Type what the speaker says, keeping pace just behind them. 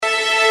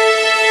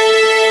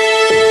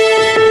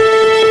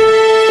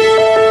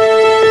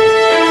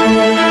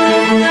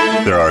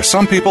are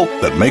some people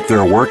that make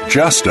their work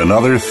just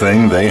another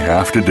thing they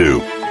have to do.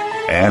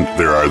 And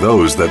there are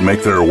those that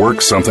make their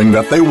work something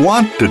that they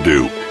want to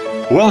do.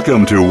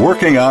 Welcome to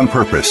Working on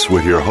Purpose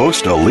with your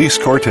host, Elise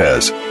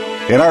Cortez.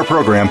 In our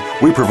program,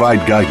 we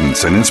provide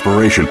guidance and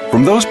inspiration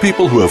from those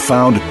people who have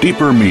found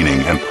deeper meaning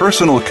and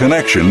personal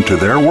connection to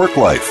their work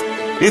life.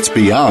 It's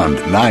beyond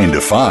 9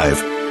 to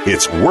 5.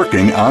 It's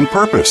working on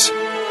purpose.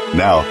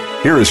 Now,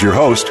 here is your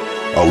host,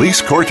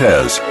 Elise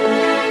Cortez.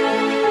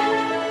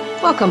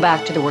 Welcome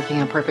back to the Working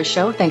on Purpose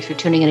show. Thanks for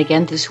tuning in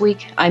again this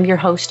week. I'm your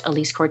host,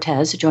 Elise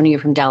Cortez, joining you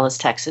from Dallas,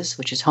 Texas,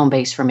 which is home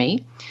base for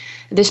me.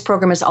 This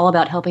program is all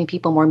about helping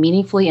people more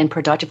meaningfully and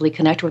productively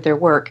connect with their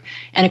work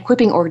and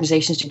equipping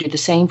organizations to do the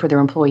same for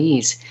their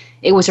employees.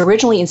 It was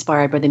originally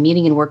inspired by the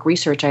meaning and work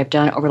research I've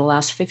done over the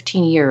last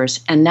 15 years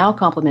and now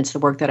complements the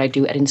work that I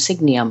do at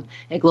Insigniam,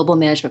 a global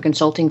management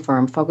consulting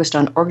firm focused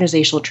on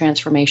organizational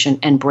transformation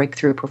and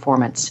breakthrough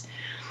performance.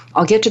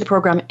 I'll get to the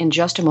program in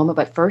just a moment,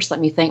 but first let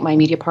me thank my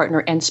media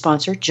partner and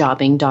sponsor,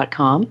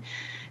 Jobbing.com.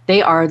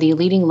 They are the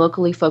leading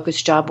locally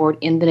focused job board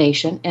in the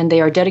nation, and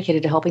they are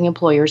dedicated to helping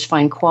employers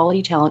find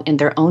quality talent in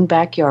their own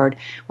backyard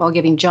while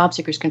giving job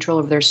seekers control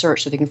over their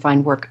search so they can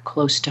find work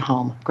close to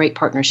home. Great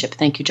partnership.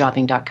 Thank you,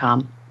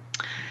 Jobbing.com.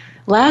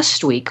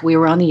 Last week, we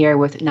were on the air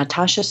with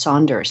Natasha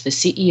Saunders, the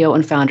CEO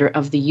and founder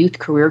of the Youth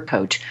Career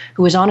Coach,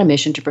 who is on a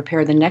mission to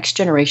prepare the next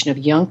generation of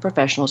young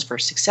professionals for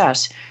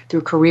success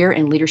through career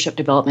and leadership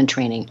development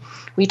training.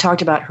 We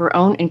talked about her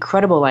own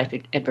incredible life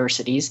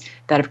adversities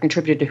that have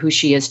contributed to who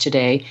she is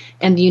today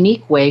and the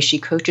unique way she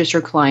coaches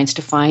her clients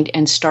to find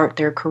and start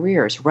their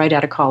careers right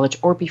out of college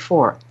or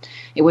before.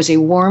 It was a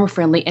warm,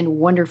 friendly, and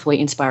wonderfully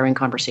inspiring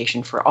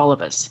conversation for all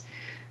of us.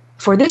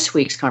 For this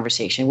week's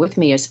conversation, with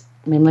me is,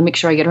 let me make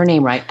sure I get her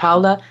name right,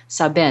 Paola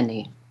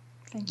Sabeni.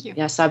 Thank you.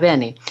 Yeah,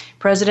 Sabeni,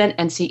 President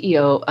and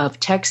CEO of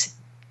Texas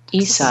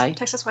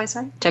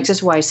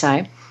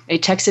YSI, a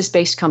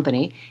Texas-based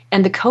company,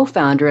 and the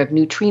co-founder of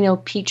Neutrino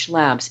Peach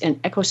Labs, an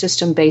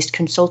ecosystem-based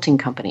consulting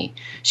company.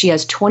 She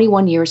has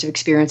 21 years of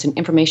experience in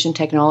information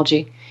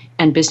technology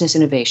and business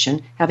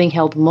innovation, having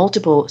held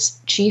multiple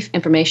Chief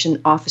Information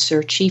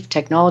Officer, Chief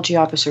Technology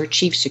Officer,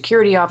 Chief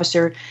Security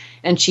Officer,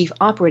 and Chief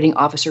Operating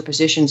Officer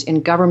positions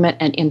in government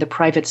and in the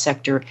private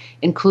sector,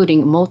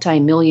 including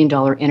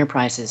multi-million-dollar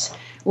enterprises.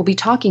 We'll be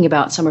talking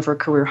about some of her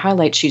career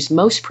highlights she's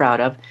most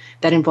proud of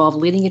that involve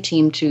leading a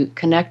team to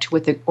connect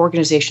with the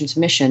organization's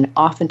mission,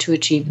 often to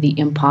achieve the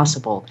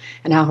impossible,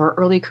 and how her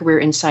early career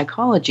in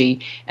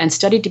psychology and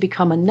study to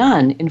become a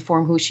nun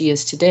inform who she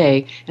is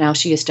today and how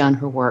she has done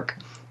her work.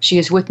 She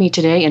is with me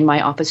today in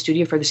my office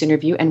studio for this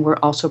interview, and we're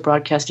also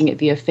broadcasting it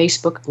via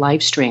Facebook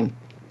live stream.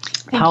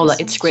 Paola,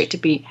 it's great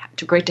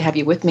to have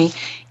you with me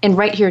and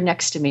right here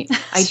next to me.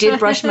 I did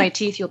brush my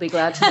teeth, you'll be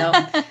glad to know.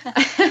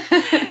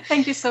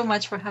 Thank you so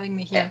much for having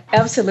me here.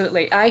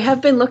 Absolutely. I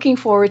have been looking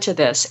forward to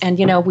this. And,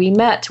 we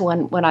met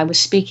when I was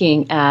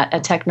speaking at a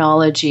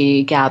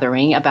technology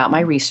gathering about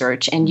my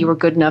research, and you were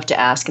good enough to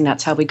ask, and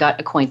that's how we got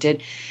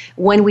acquainted.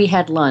 When we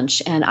had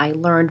lunch and I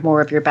learned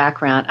more of your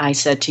background, I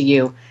said to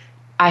you,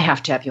 I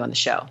have to have you on the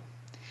show.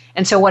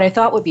 And so what I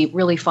thought would be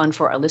really fun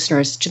for our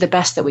listeners, to the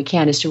best that we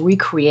can, is to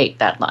recreate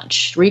that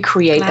lunch,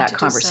 recreate that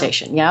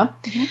conversation. So. Yeah?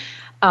 Mm-hmm.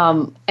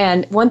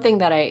 And one thing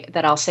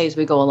that I'll say as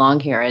we go along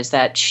here is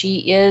that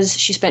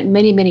she spent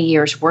many, many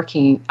years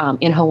working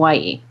in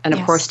Hawaii. And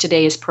of course,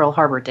 today is Pearl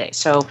Harbor Day.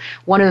 So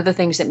one of the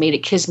things that made it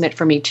kismet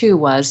for me too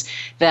was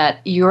that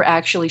you're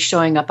actually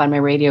showing up on my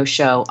radio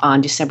show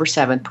on December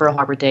 7th, Pearl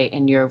Harbor Day,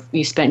 and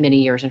you spent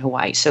many years in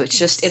Hawaii. So it's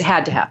just, it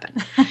had to happen.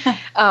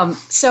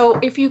 So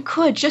if you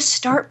could just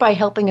start by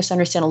helping us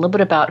understand a little bit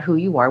about who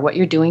you are, what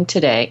you're doing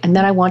today. And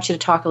then I want you to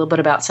talk a little bit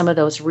about some of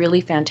those really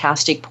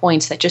fantastic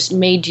points that just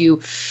made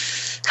you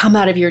come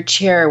out of your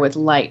chair with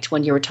light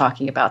when you were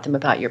talking about them,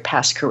 about your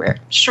past career.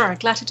 Sure,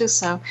 glad to do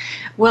so.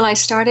 Well, I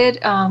started,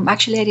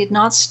 actually I did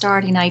not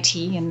start in IT,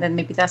 and then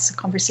maybe that's a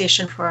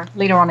conversation for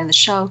later on in the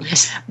show.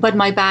 Yes. But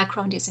my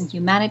background is in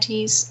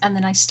humanities, and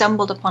then I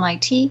stumbled upon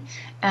IT,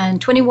 and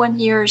 21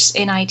 years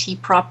in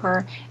IT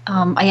proper,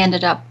 I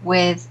ended up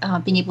with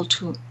being able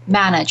to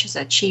manage as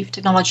a Chief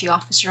Technology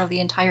Officer of the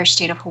entire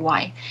state of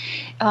Hawaii.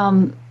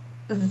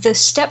 The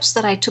steps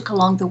that I took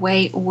along the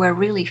way were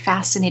really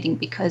fascinating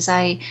because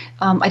I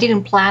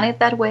didn't plan it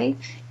that way,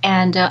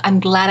 and I'm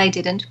glad I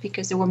didn't,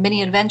 because there were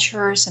many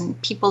adventures and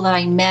people that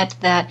I met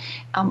that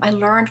I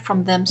learned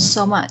from them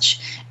so much.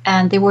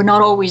 And they were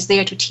not always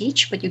there to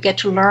teach, but you get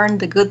to learn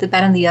the good, the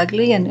bad, and the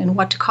ugly, and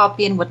what to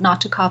copy and what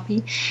not to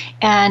copy.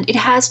 And it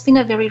has been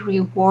a very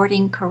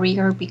rewarding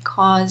career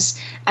because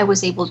I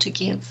was able to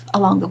give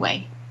along the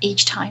way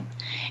each time.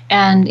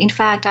 And in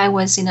fact, I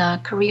was in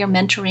a career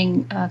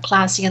mentoring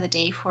class the other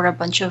day for a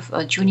bunch of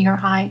junior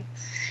high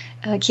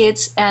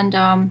kids,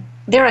 and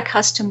they're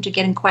accustomed to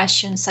getting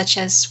questions such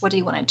as, what do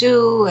you want to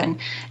do,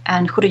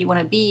 and who do you want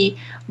to be?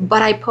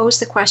 But I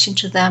posed the question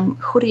to them,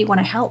 who do you want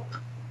to help?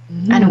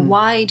 Mm-hmm. And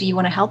why do you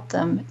want to help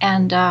them?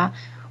 And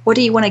what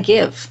do you want to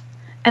give?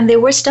 And they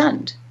were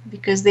stunned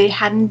because they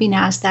hadn't been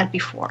asked that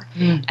before.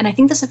 And I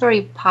think that's a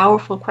very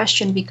powerful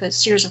question,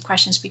 series of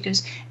questions,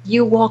 because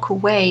you walk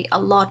away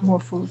a lot more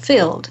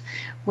fulfilled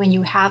when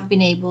you have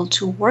been able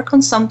to work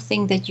on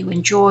something that you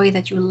enjoy,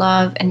 that you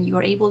love, and you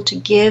are able to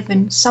give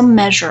in some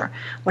measure,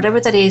 whatever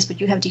that is, but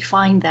you have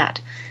defined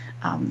that.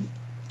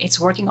 It's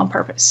working on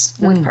purpose,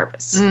 with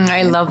purpose.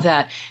 I love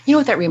that. You know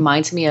what that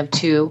reminds me of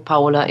too,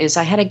 Paola, is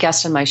I had a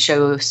guest on my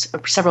show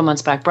several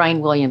months back, Brian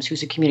Williams,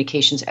 who's a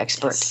communications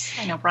expert. Yes,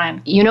 I know Brian.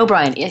 You know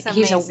Brian. He's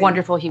amazing. A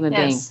wonderful human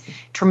being.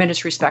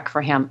 Tremendous respect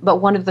for him. But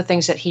one of the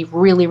things that he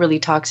really, really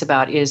talks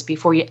about is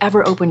before you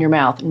ever open your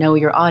mouth, know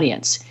your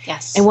audience.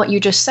 Yes. And what you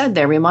just said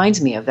there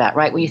reminds me of that,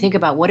 right? When you think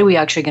about what are we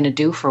actually going to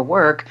do for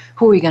work,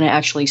 who are we going to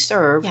actually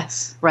serve,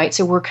 yes, right?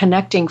 So we're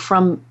connecting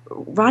from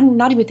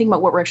not even thinking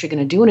about what we're actually going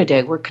to do in a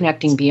day. We're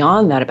connecting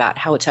beyond that about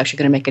how it's actually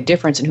going to make a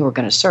difference and who we're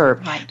going to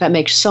serve. Right. That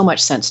makes so much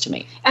sense to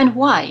me. And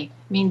why?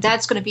 I mean,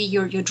 that's going to be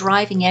your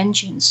driving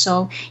engine.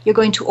 So you're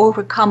going to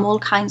overcome all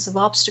kinds of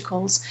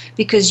obstacles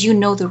because you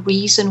know the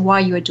reason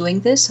why you're doing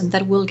this, and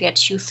that will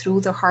get you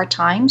through the hard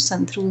times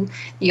and through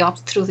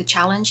the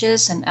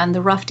challenges and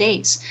the rough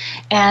days.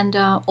 And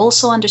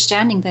also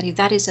understanding that if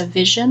that is a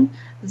vision,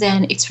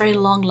 then it's very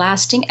long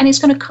lasting and it's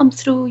going to come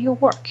through your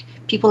work.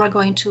 People are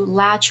going to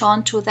latch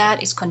on to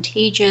that. It's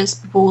contagious.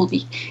 People will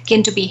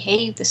begin to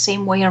behave the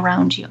same way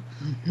around you.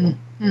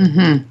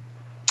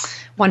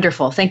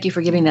 Wonderful. Thank you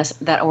for giving us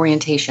that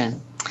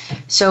orientation.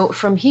 So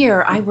from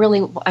here, I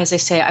really, as I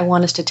say, I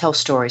want us to tell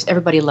stories.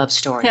 Everybody loves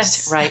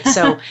stories, right?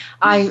 So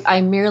I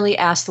merely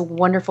asked the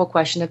wonderful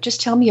question of just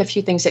tell me a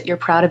few things that you're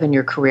proud of in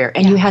your career.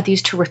 And you had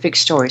these terrific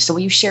stories. So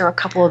will you share a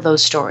couple of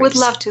those stories? Would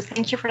love to.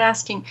 Thank you for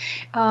asking.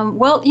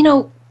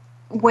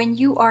 When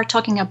you are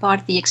talking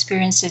about the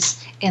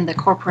experiences in the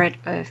corporate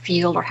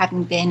field or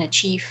having been a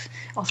chief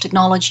of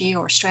technology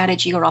or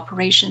strategy or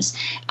operations,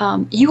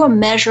 you are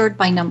measured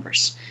by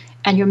numbers.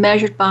 And you're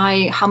measured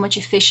by how much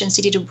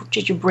efficiency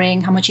did you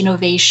bring, how much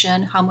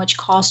innovation, how much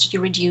cost did you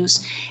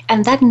reduce.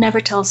 And that never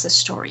tells a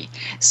story.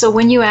 So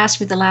when you asked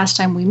me the last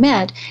time we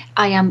met,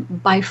 I am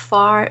by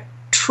far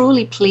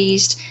truly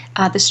pleased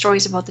the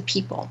stories about the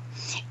people.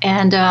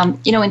 And,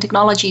 in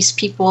technology, it's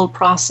people,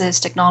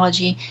 process,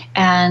 technology.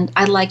 And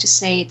I'd like to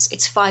say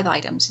it's 5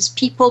 items. It's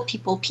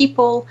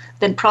people,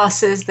 then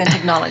process, then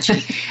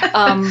technology.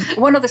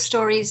 One of the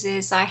stories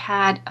is I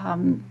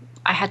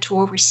had to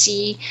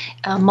oversee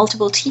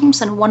multiple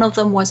teams, and one of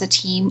them was a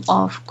team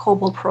of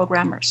COBOL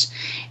programmers.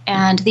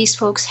 And these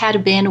folks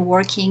had been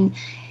working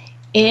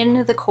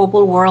in the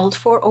COBOL world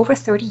for over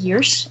 30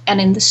 years and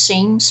in the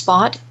same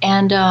spot.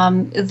 And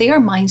their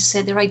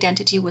mindset, their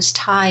identity was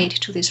tied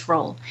to this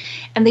role.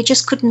 And they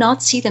just could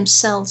not see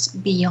themselves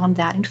beyond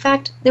that. In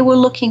fact, they were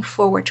looking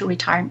forward to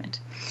retirement.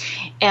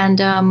 And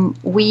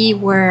we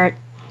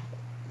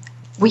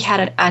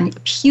had a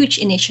huge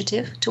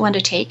initiative to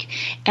undertake,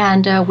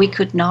 and we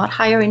could not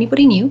hire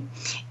anybody new,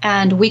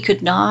 and we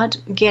could not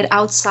get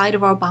outside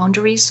of our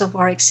boundaries of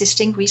our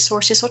existing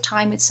resources or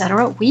time,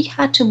 etc. We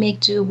had to make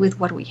do with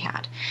what we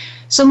had.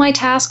 So my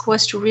task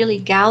was to really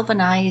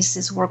galvanize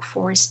this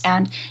workforce,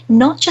 and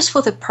not just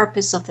for the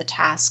purpose of the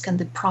task and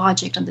the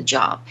project and the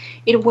job.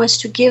 It was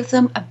to give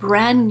them a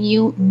brand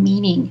new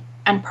meaning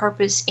and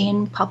purpose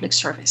in public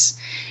service.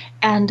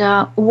 And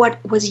what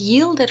was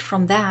yielded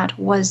from that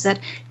was that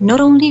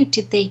not only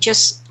did they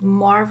just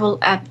marvel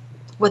at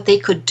what they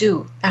could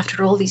do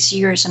after all these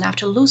years and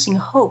after losing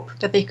hope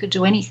that they could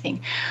do anything,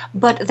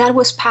 but that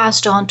was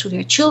passed on to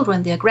their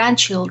children, their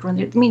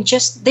grandchildren.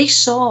 They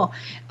saw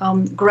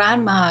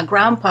grandma,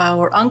 grandpa,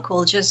 or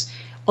uncle just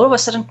all of a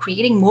sudden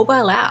creating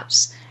mobile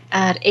apps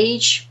at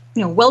age,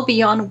 well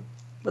beyond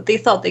what they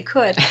thought they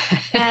could.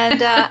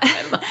 And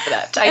I love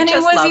that. And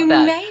it was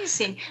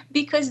amazing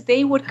because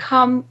they would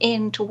come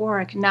into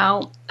work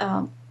now,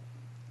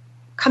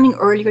 coming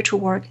earlier to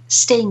work,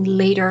 staying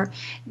later,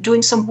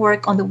 doing some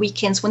work on the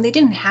weekends when they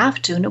didn't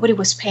have to. Nobody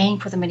was paying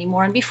for them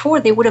anymore. And before,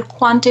 they would have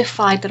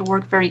quantified that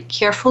work very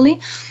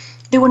carefully.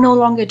 They were no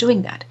longer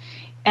doing that.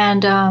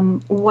 And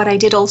what I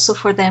did also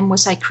for them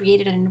was I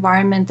created an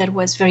environment that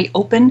was very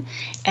open,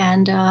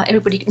 and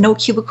everybody, no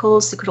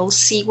cubicles, they could all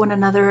see one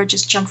another,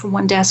 just jump from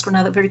one desk or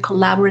another, very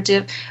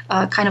collaborative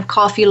kind of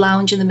coffee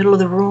lounge in the middle of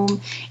the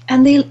room.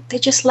 And they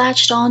just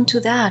latched on to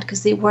that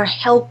because they were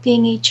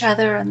helping each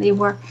other and they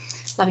were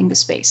loving the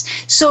space.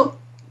 So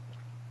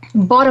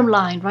bottom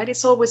line, right?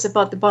 It's always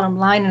about the bottom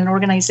line in an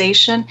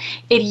organization.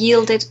 It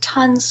yielded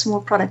tons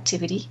more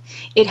productivity.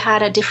 It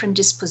had a different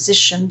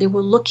disposition. They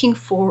were looking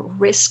for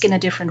risk in a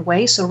different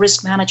way. So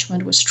risk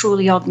management was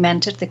truly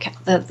augmented,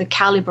 the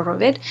caliber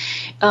of it.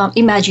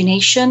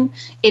 Imagination,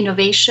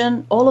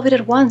 innovation, all of it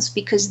at once,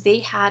 because they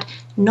had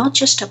not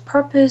just a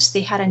purpose,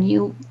 they had a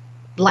new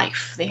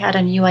life. They had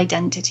a new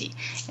identity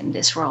in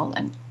this role.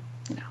 And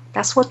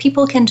That's what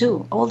people can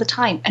do all the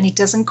time. And it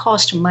doesn't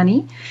cost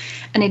money,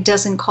 and it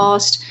doesn't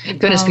cost...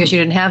 Goodness, because you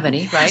didn't have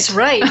any, right? That's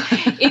right.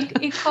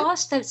 It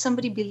cost that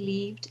somebody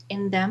believed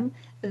in them,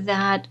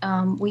 that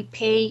we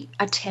pay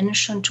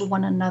attention to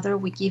one another,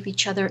 we give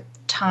each other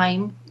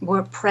time,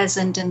 we're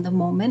present in the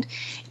moment,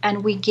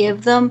 and we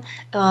give them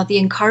the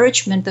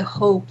encouragement, the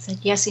hope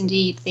that, yes,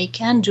 indeed, they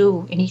can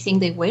do anything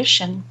they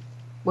wish, and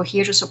we're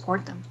here to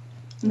support them.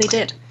 And they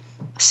did.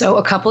 So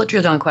a couple of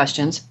drill-down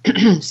questions.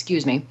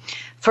 Excuse me.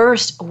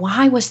 First,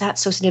 why was that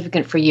so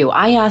significant for you?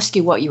 I asked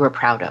you what you were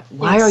proud of.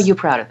 Why are you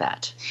proud of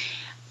that?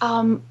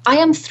 I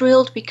am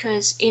thrilled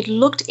because it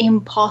looked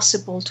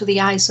impossible to the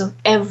eyes of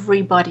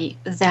everybody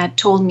that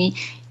told me,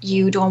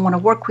 you don't want to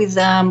work with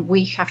them,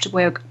 we have to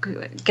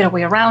get a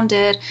way around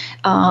it,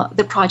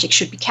 the project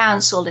should be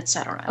canceled,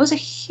 etc. It was a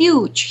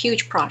huge,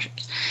 huge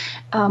project.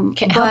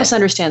 Help us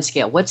understand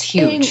scale. What's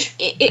huge?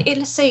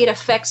 Let's say it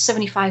affects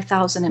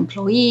 75,000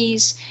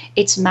 employees.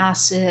 It's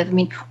massive. I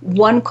mean,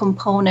 one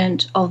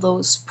component of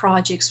those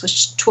projects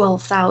was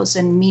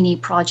 12,000 mini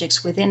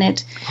projects within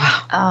it.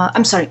 Wow.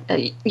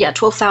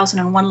 12,000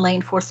 on one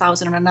lane,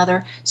 4,000 on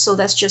another. So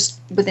that's just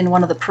within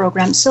one of the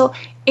programs. So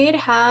it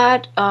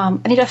had,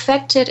 and it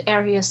affected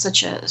areas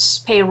such as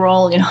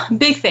payroll,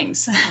 big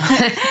things.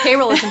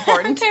 Payroll is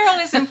important. Payroll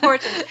is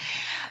important.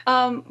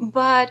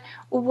 But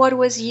what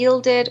was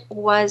yielded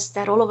was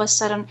that all of a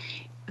sudden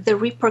the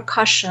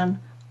repercussion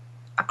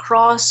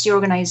across the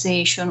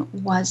organization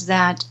was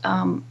that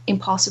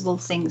impossible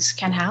things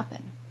can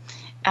happen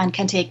and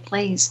can take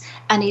place.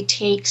 And it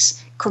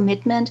takes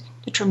commitment,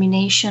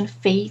 determination,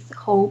 faith,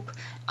 hope,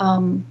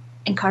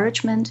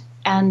 encouragement,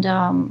 and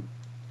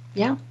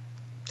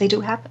they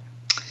do happen.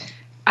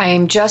 I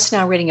am just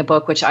now reading a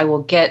book, which I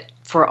will get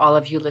for all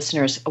of you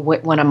listeners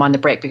when I'm on the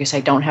break, because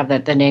I don't have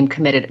the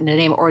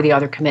name or the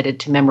author committed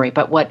to memory.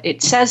 But what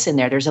it says in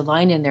there, there's a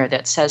line in there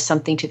that says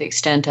something to the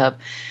extent of,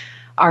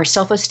 our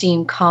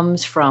self-esteem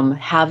comes from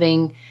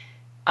having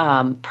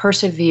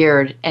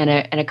persevered and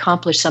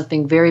accomplished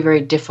something very,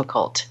 very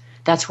difficult.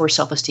 That's where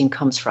self-esteem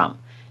comes from.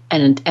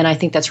 And I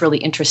think that's really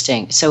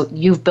interesting. So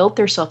you've built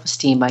their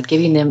self-esteem by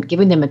giving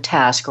them a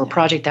task or a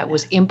project that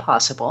was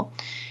impossible.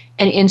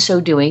 And in so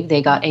doing,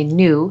 they got a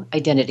new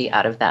identity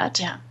out of that.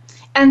 Yeah.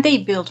 And they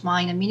built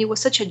mine. I mean, it was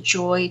such a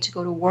joy to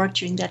go to work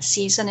during that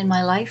season in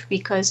my life,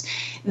 because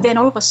then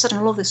all of a sudden,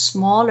 all of the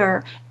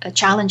smaller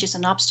challenges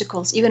and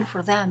obstacles, even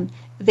for them,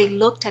 they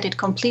looked at it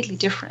completely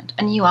different,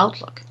 a new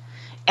outlook.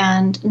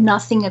 And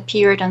nothing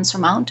appeared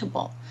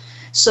unsurmountable.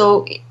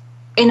 So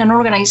in an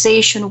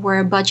organization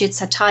where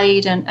budgets are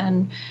tight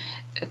and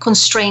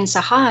constraints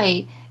are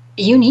high,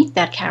 you need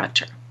that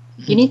character.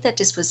 You need that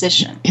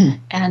disposition.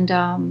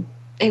 And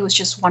it was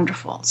just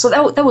wonderful. So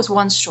that was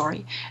one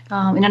story.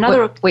 In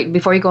another, wait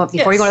before you go to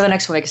the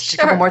next one, just Sure.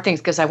 a couple more things,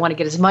 because I want to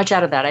get as much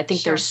out of that. I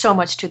think there's so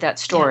much to that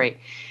story.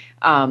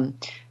 Yeah.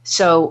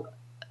 So,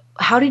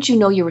 how did you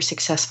know you were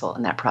successful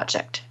in that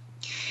project?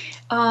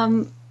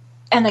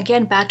 And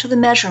again, back to the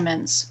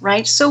measurements,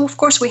 right? So, of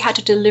course, we had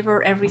to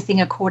deliver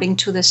everything according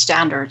to the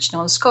standards,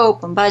 the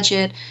scope and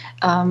budget,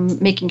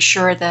 making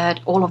sure that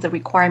all of the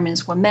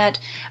requirements were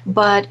met.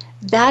 But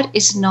that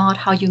is not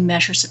how you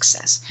measure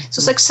success.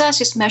 So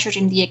success is measured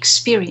in the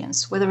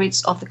experience, whether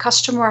it's of the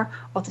customer,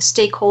 of the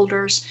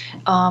stakeholders,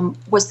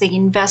 was the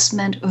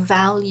investment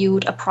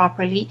valued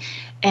appropriately?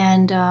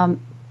 And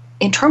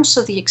in terms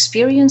of the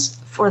experience,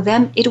 for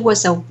them, it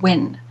was a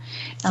win.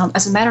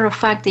 As a matter of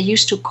fact, they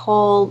used to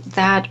call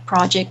that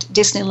project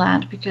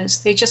Disneyland,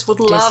 because they just would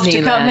love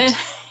to come in.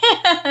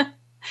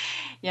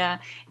 Yeah,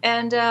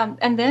 and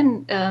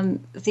then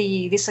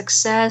the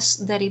success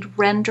that it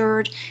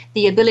rendered,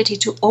 the ability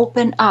to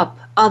open up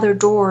other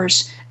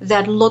doors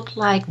that looked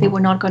like they were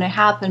not going to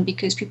happen,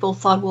 because people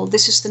thought, well,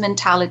 this is the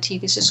mentality,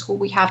 this is who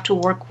we have to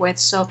work with,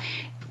 so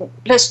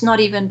let's not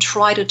even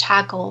try to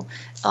tackle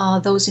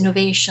those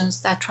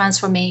innovations, that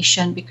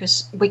transformation,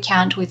 because we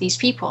can't with these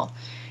people.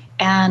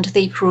 And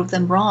they proved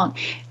them wrong.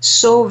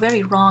 So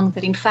very wrong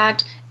that, in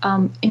fact,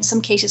 in some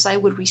cases, I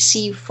would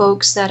receive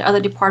folks that other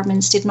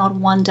departments did not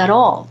want at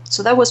all.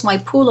 So that was my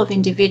pool of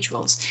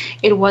individuals.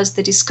 It was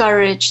the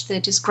discouraged, the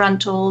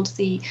disgruntled,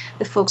 the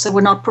folks that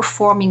were not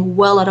performing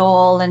well at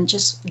all, and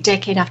just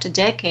decade after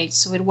decade.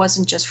 So it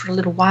wasn't just for a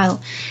little while.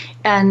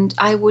 And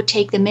I would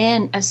take them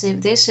in as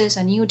if this is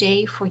a new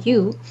day for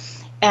you.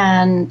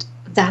 And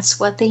that's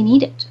what they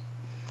needed.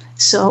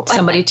 So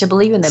somebody to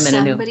believe in them in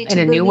a new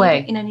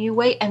way. In a new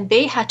way, and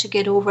they had to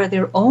get over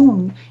their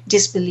own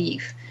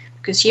disbelief,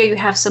 because here you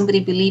have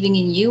somebody believing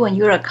in you, and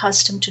you're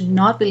accustomed to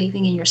not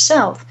believing in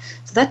yourself.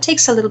 So that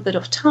takes a little bit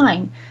of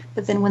time.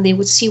 But then when they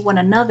would see one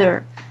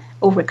another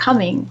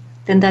overcoming,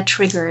 then that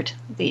triggered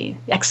the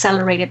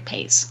accelerated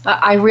pace.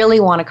 I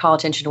really want to call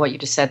attention to what you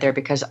just said there,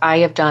 because I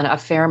have done a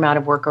fair amount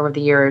of work over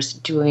the years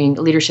doing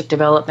leadership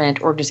development,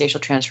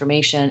 organizational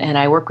transformation, and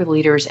I work with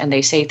leaders, and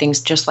they say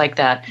things just like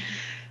that.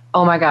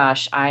 Oh my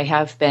gosh, I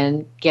have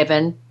been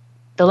given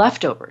the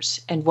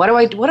leftovers. And what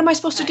am I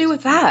supposed to do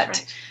with that?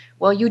 Right.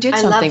 Well, you did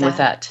I love something with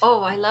that.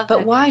 Oh, I love that.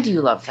 But why do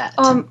you love that?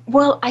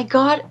 Well, I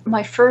got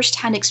my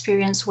first-hand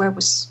experience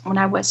when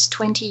I was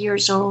 20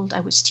 years old. I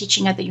was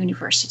teaching at the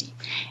university,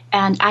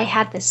 and I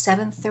had the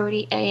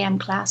 7:30 a.m.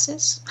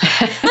 classes.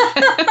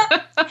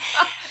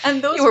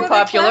 And those you were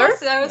popular.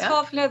 I was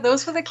popular.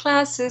 Those were the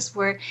classes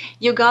where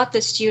you got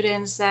the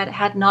students that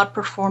had not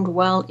performed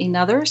well in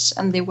others,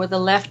 and they were the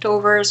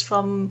leftovers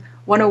from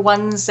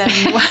 101s and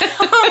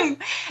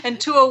and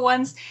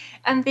 201s.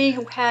 And they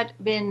had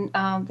been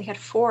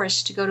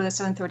forced to go to the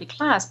 7:30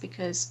 class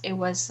because it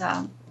was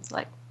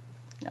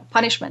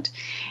punishment.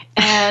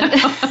 And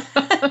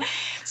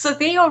so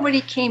they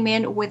already came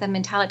in with a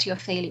mentality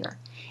of failure.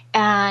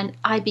 And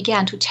I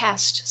began to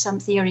test some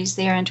theories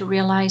there and to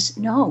realize,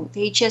 no,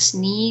 they just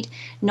need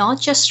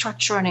not just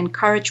structure and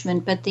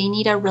encouragement, but they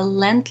need a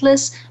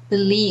relentless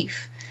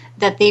belief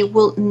that they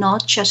will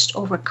not just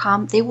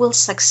overcome, they will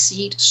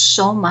succeed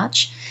so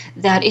much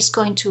that it's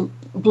going to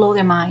blow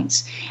their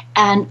minds.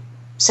 And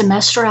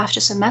semester after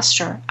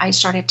semester, I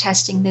started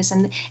testing this,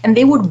 and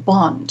they would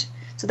bond.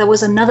 So that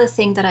was another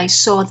thing that I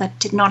saw that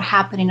did not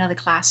happen in other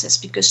classes,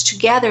 because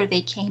together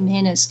they came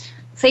in as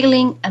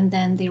failing, and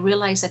then they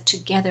realized that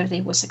together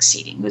they were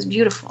succeeding. It was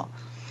beautiful.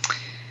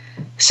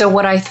 So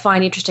what I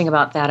find interesting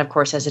about that, of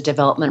course, as a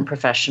development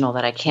professional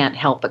that I can't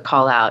help but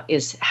call out,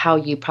 is how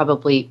you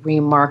probably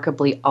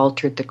remarkably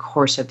altered the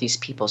course of these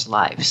people's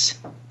lives.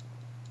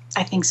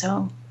 I think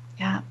so.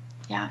 Yeah.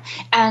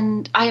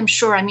 And I am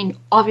sure,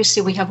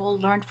 obviously we have all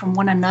learned from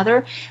one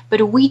another,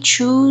 but we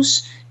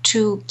choose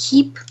to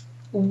keep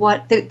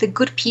what the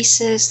good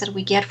pieces that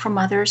we get from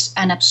others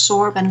and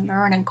absorb and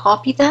learn and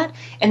copy that,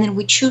 and then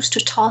we choose to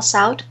toss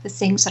out the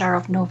things that are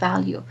of no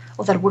value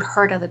or that would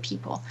hurt other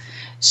people.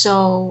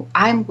 So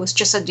I was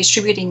just a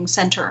distributing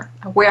center,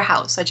 a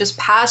warehouse. I just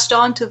passed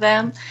on to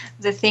them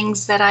the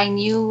things that I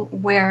knew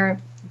were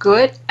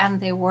good and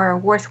they were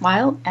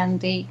worthwhile, and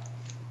they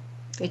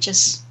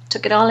just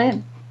took it all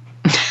in.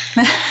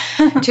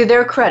 To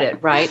their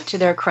credit, right? To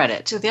their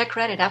credit. To their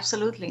credit,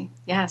 absolutely.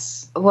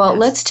 Yes. Well, yes.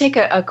 Let's take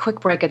a quick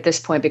break at this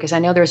point, because I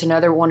know there's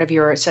another one of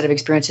your set of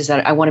experiences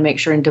that I want to make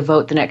sure and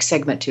devote the next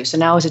segment to. So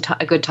now is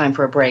a good time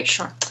for a break.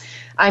 Sure.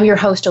 I'm your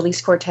host, Elise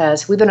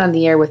Cortez. We've been on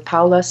the air with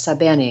Paula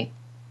Sabeni.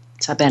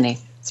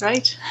 That's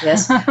right.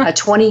 Yes. A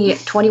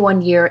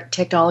 21-year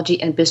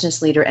technology and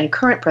business leader and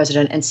current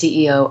president and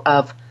CEO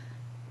of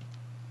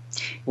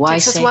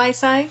Texas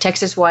YSI.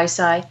 Texas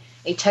YSI,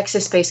 a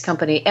Texas-based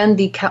company, and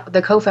the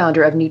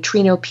co-founder of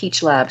Neutrino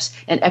Peach Labs,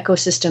 an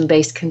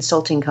ecosystem-based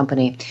consulting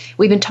company.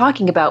 We've been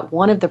talking about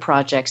one of the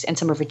projects and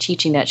some of her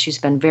teaching that she's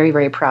been very,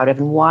 very proud of,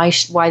 and why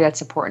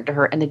that's important to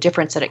her, and the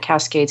difference that it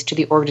cascades to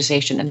the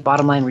organization and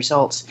bottom line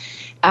results.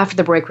 After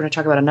the break, we're going to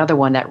talk about another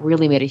one that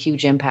really made a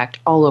huge impact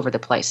all over the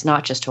place,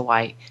 not just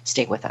Hawaii.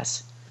 Stay with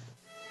us.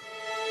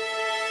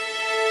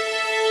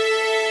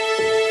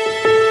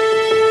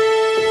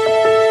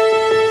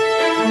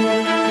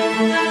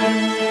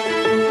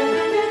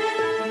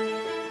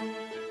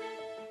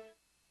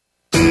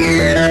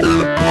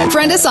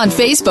 Friend us on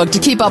Facebook to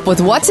keep up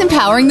with what's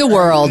empowering the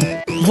world.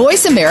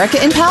 Voice America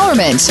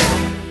Empowerment.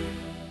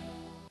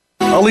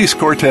 Elise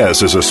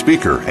Cortez is a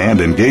speaker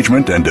and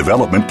engagement and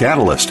development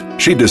catalyst.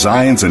 She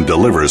designs and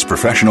delivers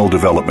professional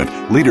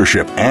development,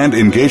 leadership, and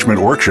engagement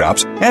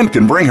workshops, and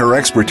can bring her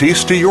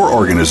expertise to your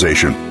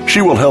organization.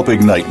 She will help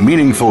ignite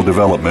meaningful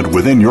development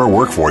within your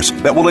workforce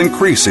that will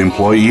increase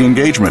employee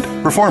engagement,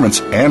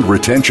 performance, and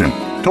retention.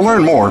 To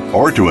learn more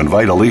or to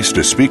invite Elise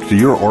to speak to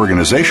your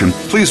organization,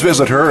 please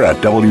visit her at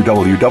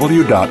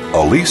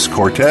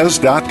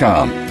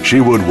www.elisecortez.com.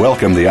 She would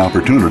welcome the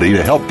opportunity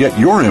to help get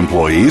your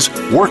employees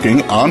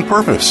working on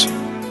purpose.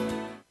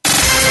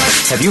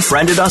 Have you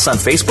friended us on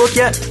Facebook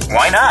yet?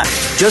 Why not?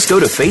 Just go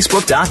to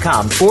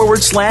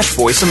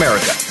facebook.com/Voice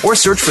America or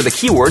search for the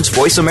keywords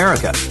Voice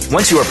America.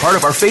 Once you are part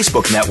of our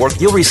Facebook network,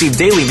 you'll receive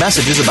daily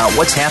messages about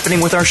what's happening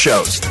with our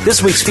shows,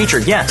 this week's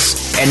featured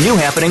guests, and new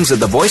happenings of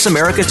the Voice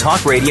America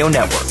Talk Radio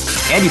Network.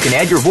 And you can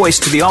add your voice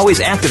to the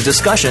always active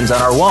discussions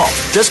on our wall.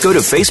 Just go to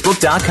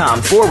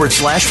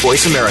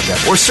facebook.com/Voice America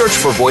or search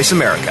for Voice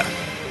America.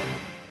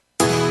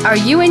 Are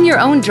you in your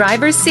own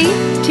driver's seat?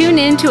 Tune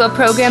in to a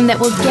program that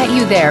will get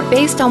you there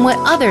based on what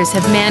others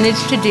have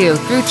managed to do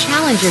through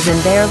challenges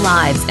in their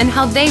lives and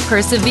how they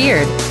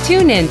persevered.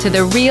 Tune in to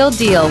The Real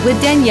Deal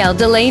with Danielle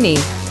Delaney.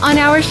 On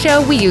our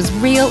show, we use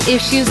real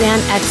issues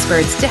and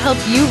experts to help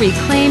you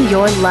reclaim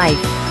your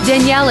life.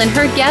 Danielle and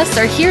her guests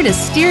are here to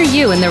steer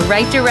you in the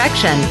right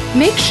direction.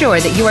 Make sure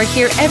that you are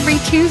here every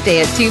Tuesday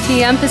at 2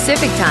 p.m.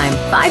 Pacific Time,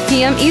 5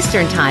 p.m.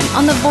 Eastern Time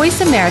on the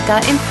Voice America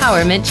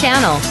Empowerment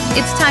Channel.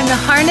 It's time to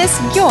harness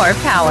your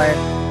power.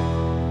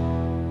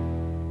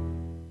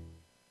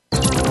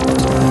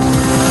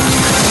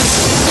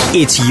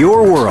 It's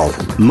your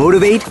world.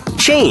 Motivate,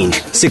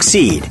 change,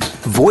 succeed.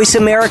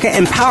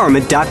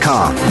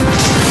 VoiceAmericaEmpowerment.com.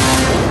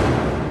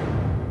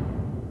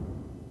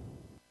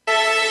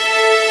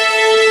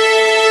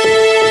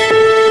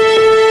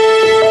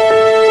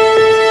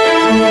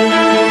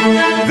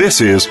 This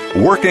is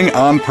Working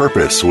on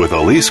Purpose with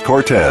Elise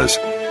Cortez.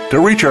 To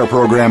reach our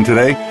program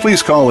today,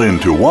 please call in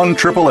to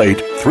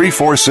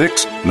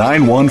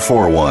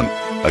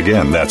 1-888-346-9141.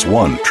 Again, that's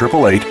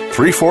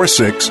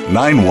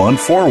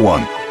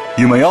 1-888-346-9141.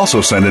 You may also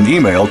send an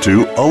email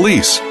to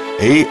Alise,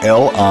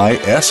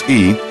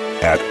 A-L-I-S-E,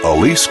 at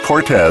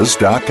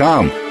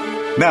AliseCortez.com.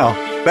 Now,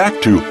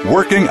 back to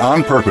Working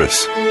on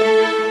Purpose.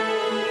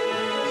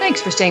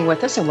 Thanks for staying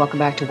with us and welcome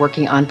back to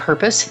Working on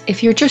Purpose.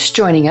 If you're just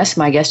joining us,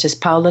 my guest is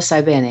Paula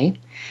Saibene,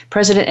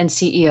 President and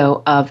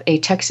CEO of a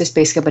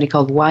Texas-based company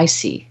called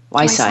YSI.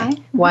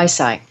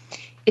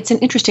 It's an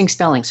interesting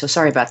spelling, so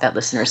sorry about that,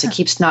 listeners. It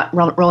keeps not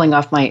rolling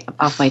off my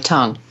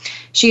tongue.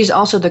 She is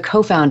also the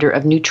co-founder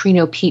of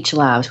Neutrino Peach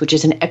Labs, which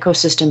is an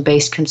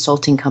ecosystem-based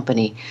consulting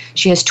company.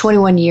 She has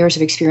 21 years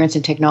of experience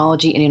in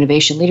technology and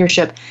innovation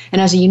leadership and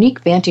has a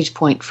unique vantage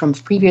point from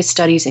previous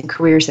studies and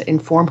careers that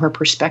inform her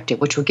perspective,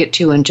 which we'll get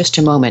to in just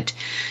a moment.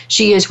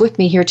 She is with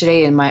me here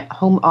today in my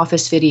home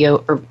office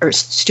studio, I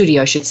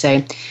should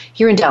say,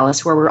 here in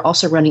Dallas, where we're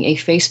also running a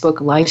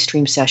Facebook live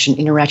stream session,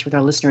 interacting with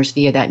our listeners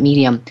via that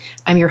medium.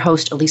 I'm your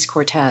host, Alise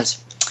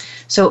Cortez.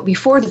 So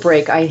before the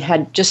break, I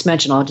had just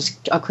mentioned,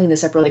 I'll clean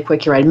this up really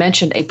quick here. I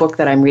mentioned a book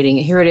that I'm reading.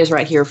 Here it is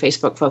right here,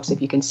 Facebook folks,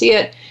 if you can see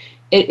it.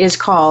 It is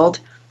called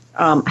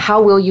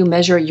How Will You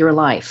Measure Your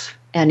Life?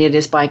 And it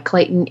is by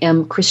Clayton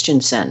M.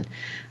 Christensen.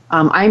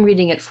 I'm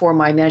reading it for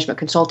my management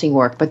consulting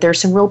work, but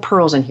there's some real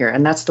pearls in here.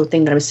 And that's the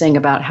thing that I was saying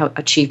about how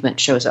achievement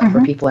shows up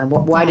for people and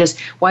how does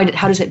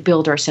it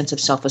build our sense of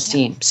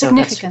self-esteem? So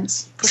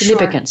significance.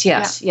 Significance,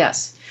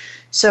 yes.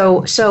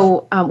 So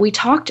we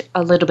talked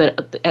a little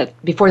bit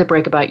before the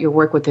break about your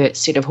work with the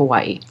state of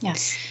Hawaii.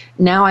 Yes.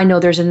 Now I know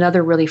there's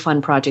another really fun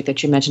project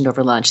that you mentioned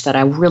over lunch that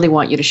I really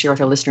want you to share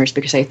with our listeners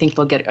because I think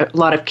they'll get a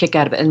lot of kick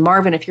out of it. And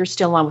Marvin, if you're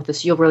still on with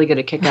us, you'll really get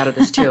a kick out of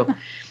this too.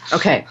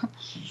 Okay.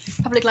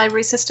 Public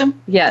library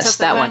system? Yes,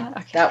 that one.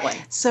 Okay. That one.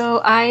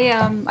 So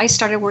I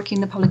started working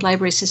in the public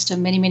library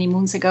system many, many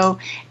moons ago,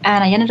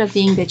 and I ended up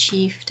being the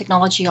chief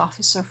technology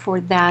officer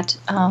for that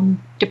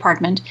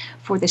department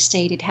for the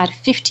state. It had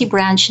 50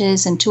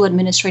 branches and 2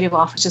 administrative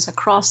offices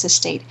across the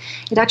state.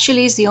 It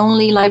actually is the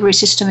only library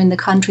system in the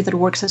country that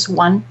works as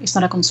one. It's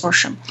not a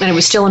consortium. And it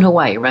was still in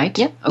Hawaii, right?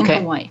 Yep, okay.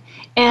 In Hawaii.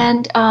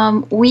 And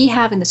we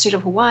have, in the state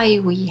of Hawaii,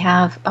 we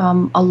have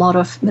a lot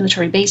of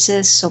military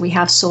bases, so we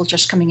have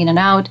soldiers coming in and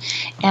out,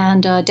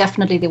 and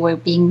definitely they were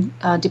being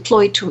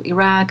deployed to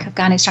Iraq,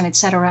 Afghanistan,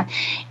 etc.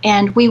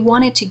 And we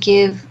wanted to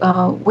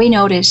we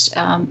noticed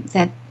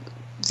that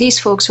these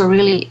folks were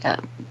really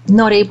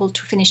not able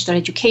to finish their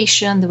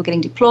education. They were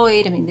getting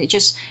deployed. I mean, they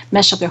just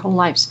messed up their whole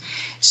lives.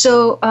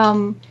 So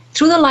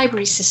through the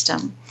library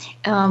system,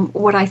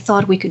 what I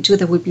thought we could do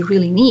that would be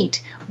really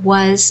neat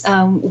was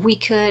we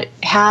could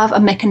have a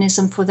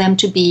mechanism for them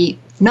to be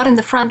not in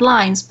the front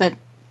lines, but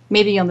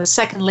maybe on the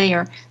second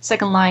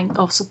line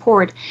of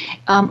support,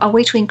 a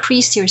way to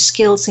increase their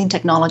skills in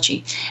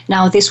technology.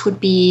 Now, this would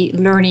be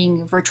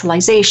learning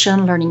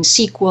virtualization, learning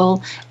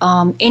SQL,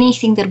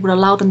 anything that would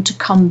allow them to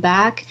come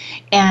back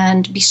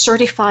and be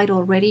certified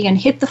already and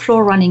hit the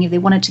floor running if they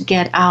wanted to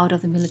get out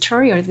of the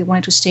military or if they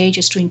wanted to stay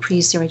just to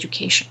increase their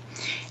education.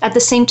 At the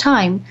same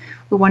time,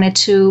 we wanted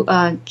to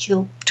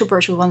kill 2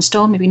 birds with 1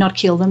 stone, maybe not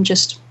kill them,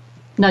 just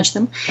nudge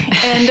them.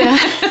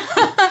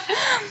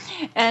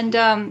 And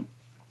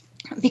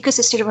because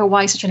the state of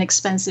Hawaii is such an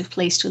expensive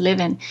place to live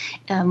in,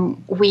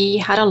 we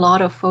had a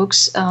lot of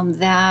folks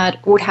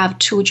that would have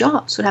 2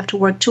 jobs, would have to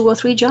work 2 or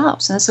 3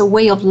 jobs. And that's a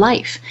way of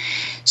life.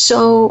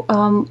 So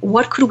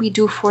what could we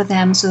do for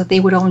them so that they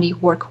would only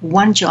work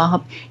 1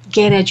 job,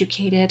 get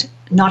educated,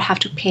 not have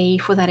to pay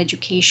for that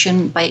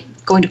education by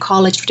going to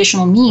college,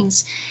 traditional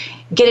means,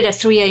 get it at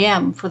 3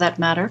 a.m. for that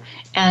matter,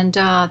 and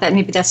that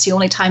maybe that's the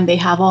only time they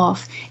have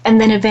off, and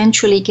then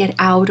eventually get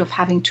out of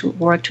having to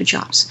work 2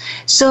 jobs.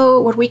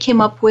 So what we came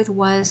up with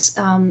was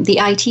the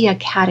IT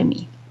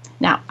Academy.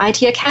 Now,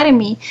 IT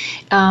Academy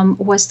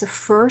was the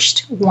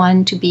first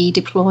one to be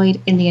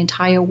deployed in the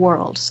entire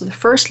world. So the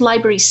first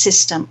library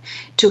system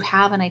to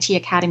have an IT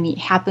Academy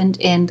happened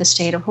in the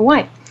state of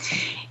Hawaii.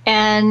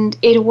 And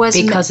it was...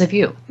 Because of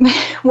you.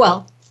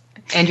 Well...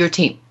 And your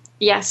team.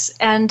 Yes,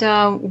 and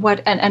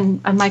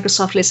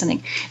Microsoft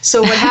listening.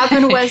 So what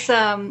happened was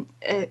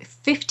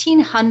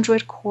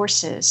 1,500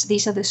 courses.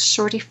 These are the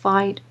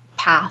certified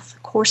path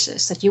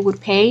courses that you would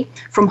pay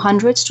from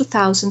hundreds to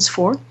thousands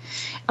for,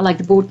 like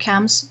the boot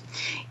camps.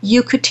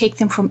 You could take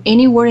them from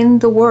anywhere in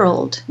the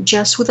world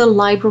just with a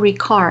library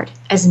card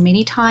as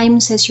many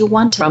times as you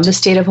wanted. From the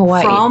state of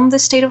Hawaii. From the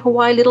state of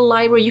Hawaii, little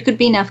library. You could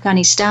be in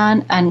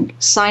Afghanistan and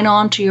sign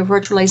on to your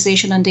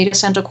virtualization and data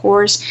center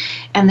course,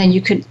 and then you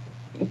could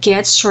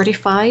get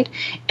certified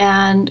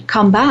and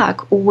come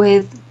back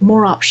with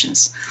more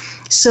options.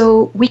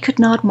 So we could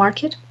not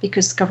market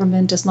because the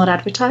government does not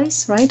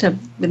advertise, right?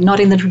 Not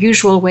in the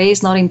usual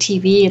ways, not in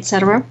TV,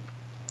 etc.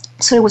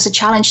 So it was a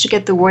challenge to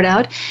get the word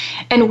out.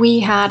 And we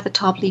had the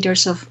top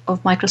leaders of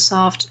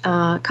Microsoft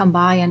come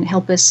by and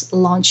help us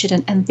launch it.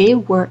 And they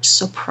were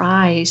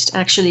surprised,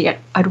 actually, at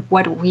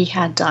what we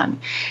had done.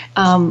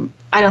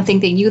 I don't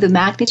think they knew the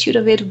magnitude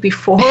of it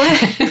before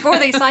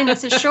they signed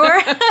us ashore.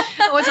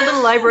 It was a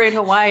little library in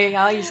Hawaii.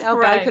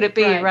 How bad could it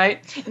be, right?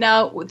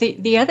 Now,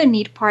 the other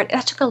neat part,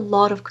 that took a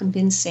lot of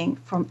convincing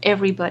from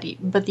everybody,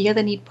 but the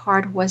other neat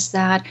part was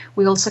that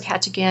we also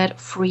had to get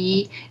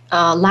free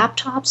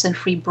laptops and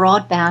free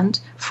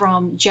broadband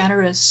from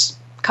generous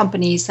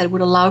companies that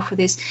would allow for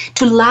this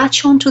to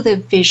latch onto the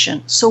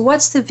vision. So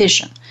what's the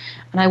vision?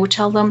 And I would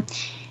tell them,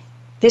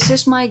 this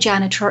is my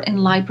janitor in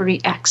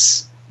Library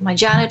X. My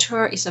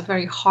janitor is a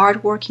very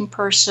hardworking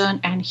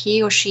person, and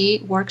he or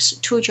she works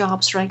 2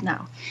 jobs right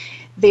now.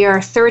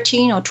 Their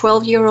 13 or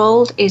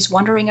 12-year-old is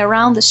wandering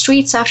around the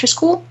streets after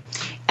school,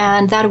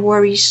 and that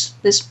worries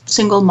this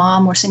single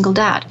mom or single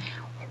dad.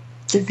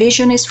 The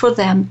vision is for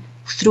them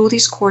through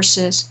these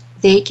courses.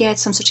 They get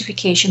some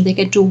certification. They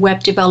can do web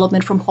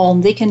development from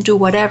home. They can do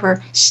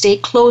whatever, stay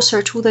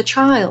closer to the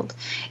child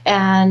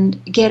and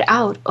get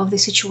out of the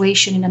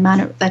situation in a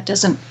manner that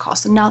doesn't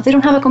cost them. Now, they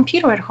don't have a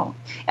computer at home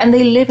and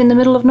they live in the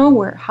middle of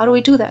nowhere. How do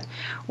we do that?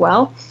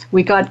 Well,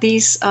 we got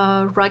these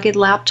rugged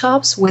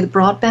laptops with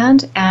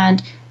broadband,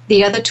 and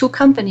the other 2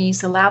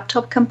 companies, the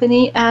laptop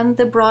company and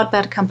the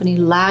broadband company,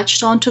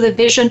 latched onto the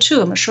vision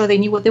too. I'm not sure they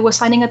knew what they were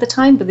signing at the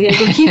time, but they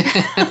agreed.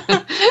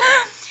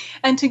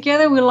 And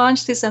together we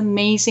launched this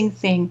amazing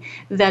thing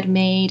that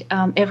made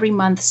every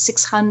month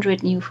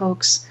 600 new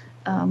folks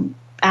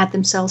add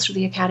themselves to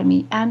the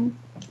academy and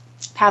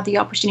have the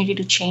opportunity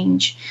to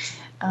change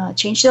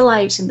their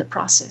lives in the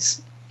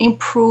process,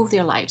 improve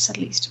their lives at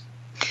least.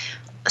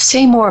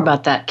 Say more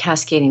about that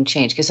cascading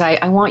change, because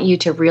I want you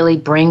to really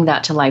bring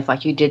that to life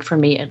like you did for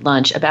me at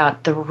lunch,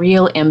 about the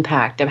real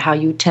impact of how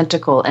you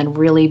tentacle and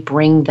really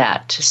bring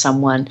that to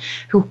someone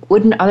who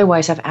wouldn't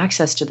otherwise have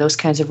access to those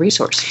kinds of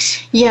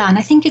resources. Yeah, and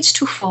I think it's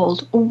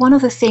twofold. One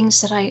of the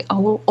things that I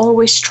will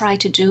always try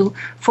to do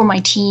for my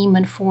team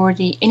and for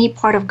any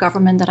part of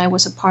government that I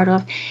was a part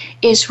of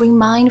is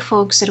remind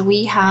folks that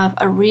we have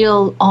a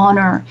real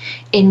honor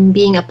in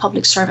being a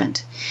public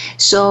servant.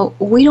 So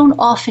we don't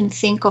often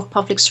think of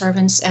public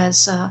servants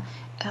as a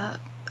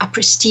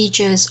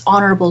prestigious,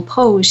 honorable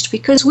post,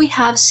 because we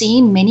have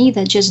seen many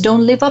that just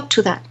don't live up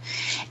to that.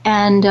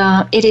 And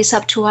it is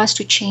up to us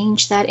to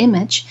change that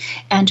image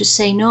and to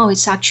say, no,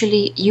 it's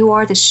actually, you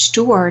are the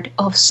steward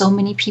of so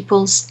many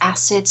people's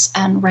assets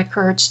and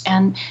records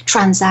and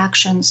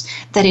transactions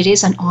that it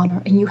is an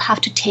honor, and you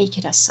have to take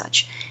it as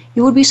such.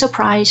 You would be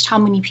surprised how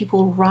many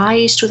people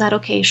rise to that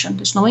occasion.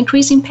 There's no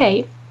increase in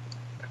pay.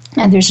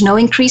 And there's no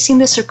increase in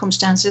the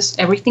circumstances.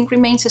 Everything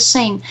remains the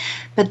same.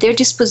 But their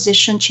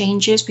disposition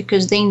changes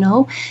because they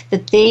know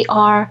that they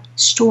are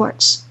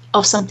stewards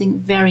of something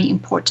very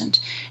important.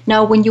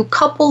 Now, when you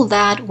couple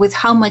that with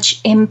how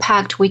much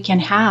impact we can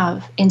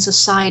have in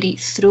society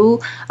through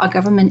a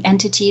government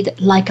entity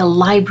like a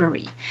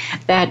library,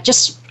 that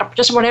just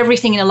about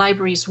everything in a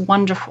library is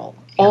wonderful.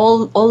 Yeah.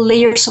 All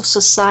layers of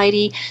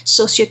society,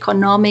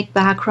 socioeconomic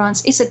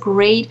backgrounds, is a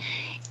great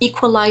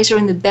equalizer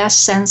in the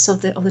best sense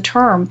of the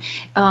term,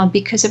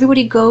 because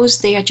everybody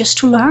goes there just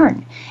to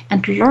learn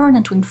and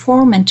to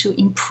inform and to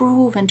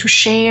improve and to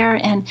share.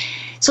 And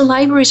so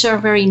libraries are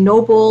very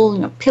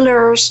noble,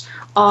 pillars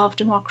of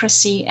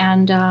democracy.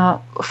 And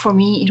for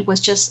me, it was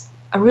just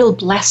a real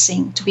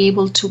blessing to be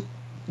able to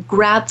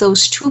grab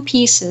those 2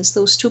 pieces,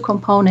 those 2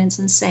 components,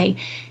 and say,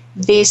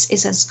 this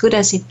is as good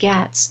as it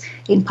gets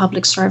in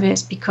public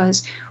service,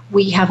 because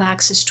we have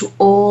access to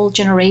all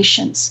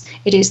generations.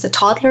 It is the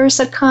toddlers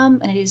that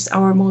come, and it is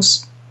our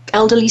most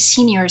elderly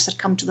seniors that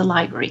come to the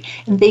library,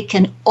 and they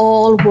can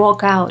all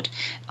walk out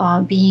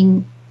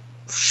being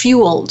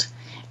fueled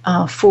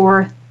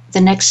for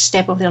the next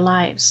step of their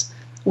lives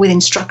with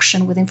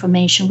instruction, with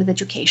information, with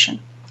education.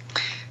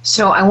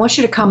 So I want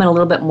you to comment a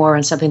little bit more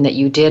on something that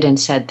you did and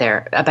said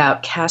there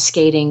about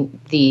cascading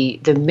the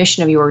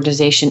mission of your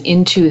organization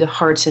into the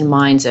hearts and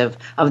minds of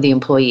the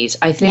employees.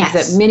 I think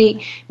that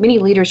many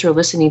leaders who are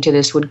listening to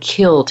this would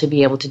kill to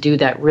be able to do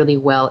that really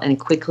well and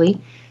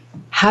quickly.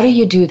 How do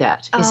you do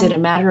that? Is it a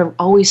matter of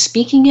always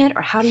speaking it,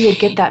 or how do you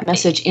get that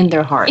message in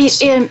their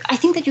hearts? I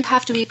think that you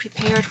have to be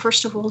prepared,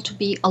 first of all, to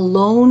be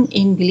alone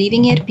in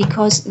believing it,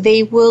 because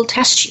they will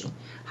test you.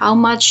 How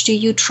much do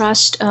you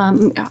trust?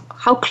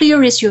 How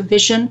clear is your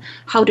vision?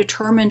 How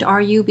determined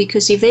are you?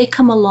 Because if they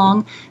come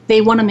along,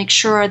 they want to make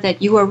sure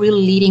that you are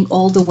really leading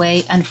all the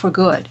way and for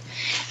good.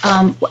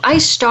 I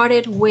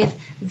started with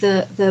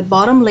the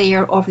bottom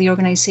layer of the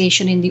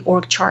organization in the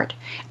org chart.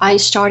 I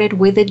started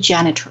with the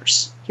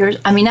janitors.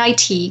 I'm in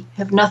IT,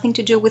 have nothing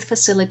to do with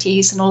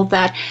facilities and all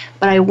that,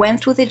 but I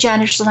went through the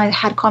janitors and I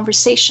had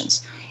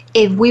conversations.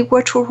 If we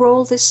were to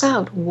roll this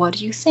out, what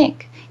do you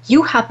think?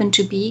 You happen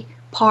to be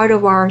part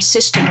of our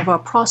system, of our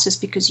process,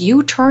 because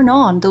you turn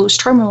on those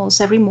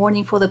terminals every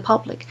morning for the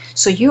public.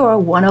 So you are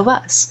one of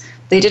us.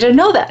 They didn't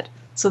know that.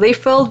 So they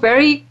felt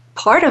very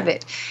part of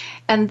it.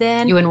 And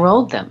then you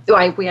enrolled them.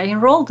 I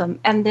enrolled them.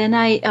 And then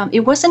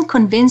it wasn't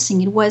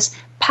convincing. It was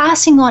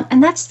passing on.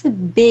 And that's the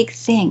big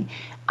thing.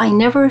 I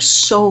never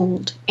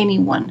sold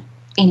anyone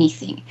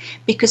anything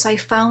because I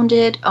found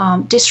it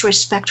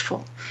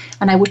disrespectful.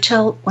 And I would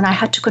tell, when I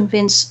had to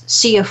convince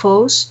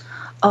CFOs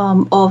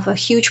of a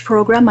huge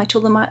program. I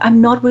told them,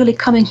 I'm not really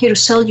coming here to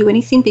sell you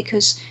anything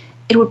because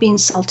it would be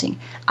insulting.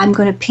 I'm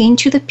going to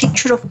paint you the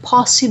picture of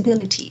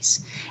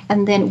possibilities.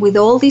 And then with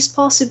all these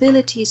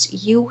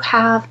possibilities, you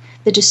have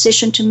the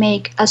decision to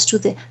make as to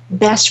the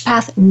best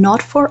path,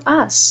 not for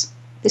us.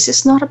 This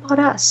is not about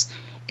us.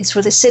 It's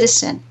for the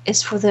citizen,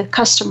 it's for the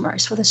customer,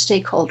 it's for the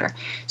stakeholder.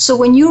 So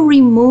when you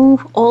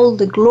remove all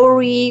the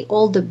glory,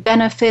 all the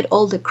benefit,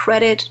 all the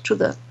credit to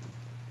the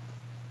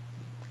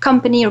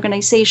company,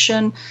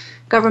 organization,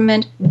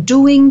 government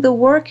doing the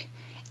work,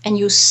 and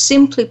you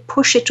simply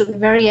push it to the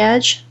very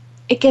edge,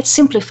 it gets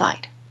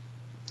simplified.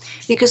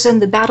 Because then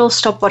the battle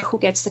stops about who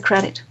gets the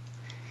credit.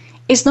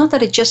 It's not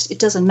that it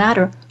doesn't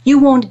matter. You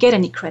won't get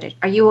any credit.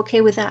 Are you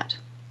okay with that?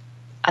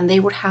 And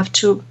they would have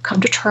to come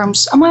to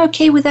terms. Am I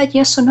okay with that?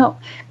 Yes or no?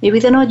 Maybe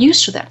they're not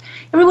used to that.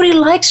 Everybody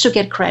likes to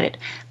get credit.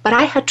 But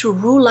I had to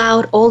rule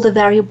out all the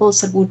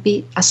variables that would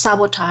be a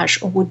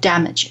sabotage or would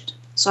damage it.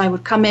 So I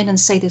would come in and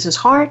say, this is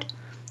hard.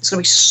 It's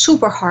going to be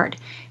super hard.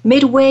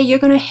 Midway, you're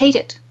going to hate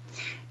it.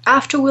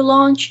 After we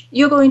launch,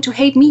 you're going to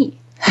hate me.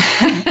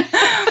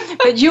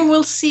 But you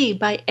will see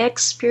by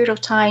X period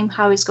of time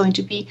how it's going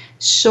to be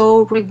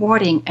so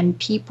rewarding, and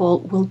people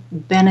will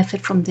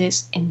benefit from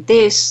this in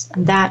this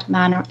and that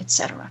manner,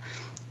 etc.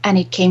 And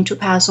it came to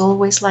pass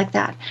always like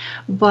that.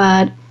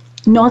 But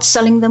not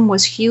selling them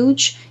was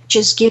huge,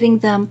 just giving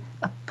them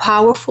a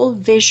powerful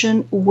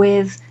vision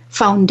with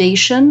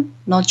foundation,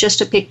 not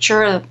just a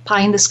picture, a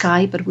pie in the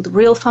sky, but with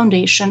real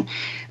foundation,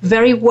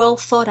 very well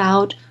thought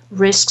out,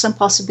 risks and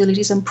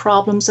possibilities and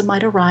problems that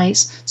might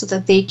arise so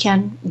that they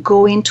can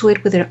go into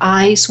it with their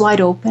eyes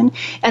wide open,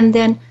 and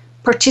then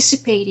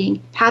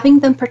participating,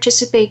 having them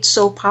participate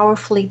so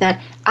powerfully that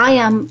I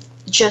am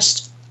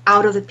just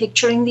out of the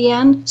picture in the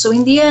end. So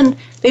in the end,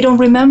 they don't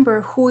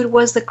remember who it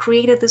was that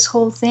created this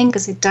whole thing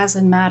because it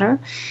doesn't matter.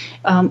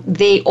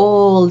 They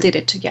all did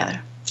it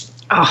together.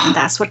 Oh, and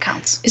that's what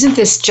counts. Isn't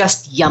this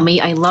just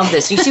yummy? I love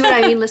this. You see what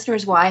I mean,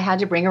 listeners, why I had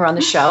to bring her on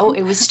the show?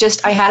 It was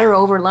just, I had her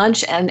over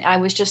lunch, and I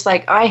was just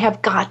like, I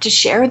have got to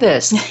share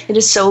this. It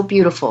is so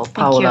beautiful,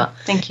 Paola.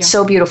 Thank you.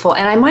 So beautiful.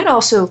 And I might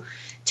also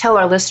tell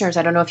our listeners,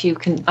 I don't know if you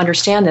can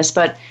understand this,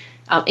 but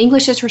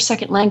English is her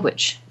second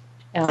language.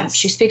 Yes.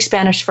 She speaks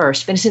Spanish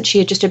first. But isn't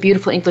she just a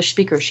beautiful English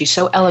speaker? She's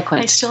so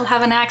eloquent. I still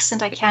have an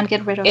accent I can't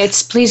get rid of.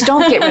 Please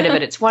don't get rid of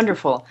it. It's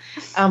wonderful.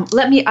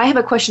 I have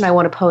a question I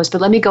want to pose,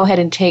 but let me go ahead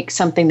and take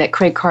something that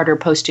Craig Carter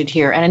posted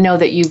here. And I know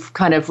that you've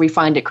kind of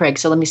refined it, Craig,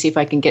 so let me see if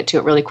I can get to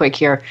it really quick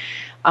here.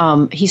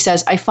 He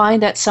says, I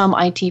find that some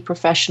IT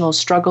professionals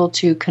struggle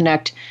to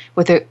connect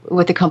with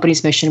the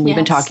company's mission. We've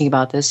been talking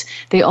about this.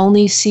 They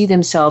only see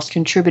themselves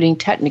contributing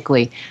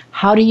technically.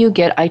 How do you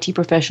get IT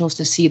professionals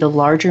to see the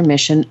larger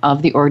mission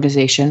of the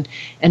organization?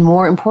 And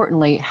more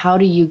importantly, how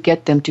do you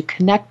get them to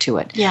connect to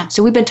it? Yeah.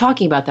 So we've been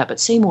talking about that, but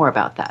say more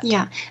about that.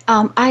 Yeah.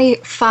 I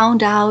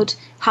found out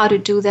how to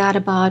do that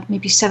about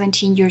maybe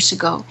 17 years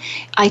ago.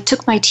 I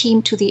took my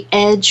team to the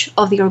edge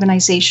of the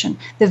organization,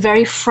 the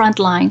very front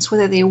lines,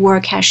 whether they were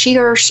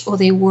cashiers or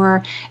they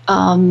were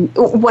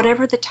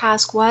whatever the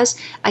task was.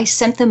 I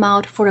sent them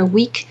out for a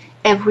week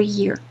every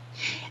year.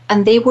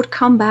 And they would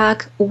come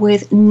back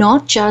with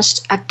not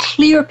just a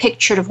clear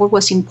picture of what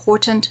was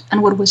important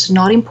and what was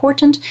not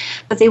important,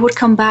 but they would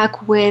come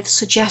back with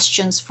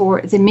suggestions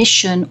for the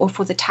mission or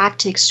for the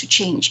tactics to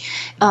change.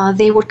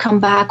 They would come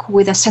back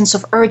with a sense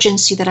of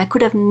urgency that I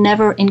could have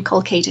never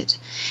inculcated.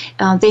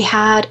 They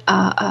had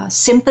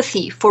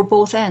sympathy for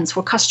both ends,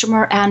 for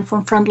customer and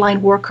for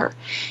frontline worker.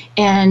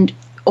 And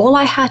all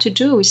I had to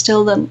do is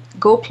tell them,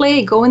 go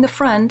play, go in the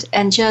front,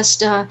 and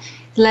just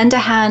lend a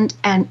hand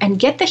and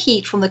get the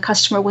heat from the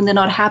customer when they're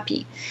not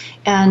happy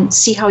and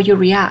see how you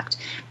react.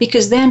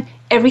 Because then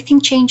everything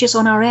changes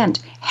on our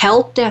end.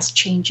 Help desk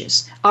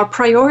changes. Our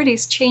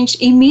priorities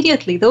changed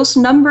immediately. Those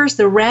numbers,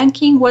 the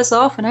ranking was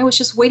off, and I was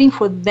just waiting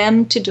for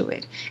them to do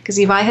it. Because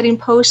if I had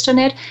imposed on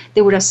it,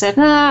 they would have said,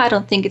 I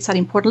don't think it's that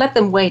important. Let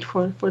them wait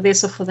for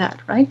this or for that,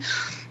 right?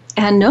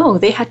 And no,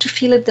 they had to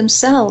feel it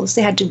themselves.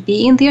 They had to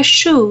be in their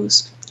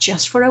shoes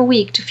just for a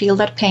week to feel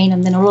that pain,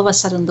 and then all of a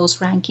sudden those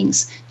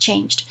rankings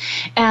changed.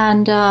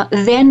 And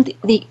then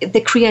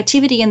the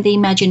creativity and the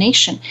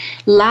imagination,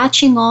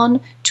 latching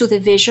on to the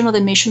vision or the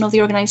mission of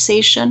the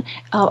organization,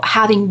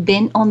 having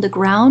been on the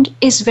ground,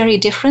 is very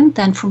different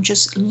than from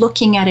just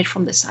looking at it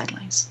from the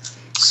sidelines.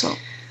 So,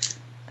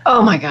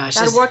 oh my gosh,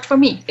 that worked for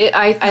me.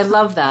 I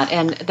love that,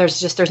 and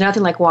there's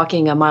nothing like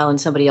walking a mile in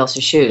somebody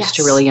else's shoes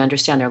to really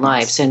understand their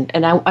lives.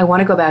 And I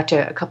want to go back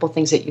to a couple of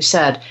things that you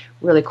said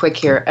really quick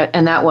here,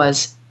 and that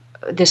was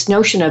this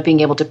notion of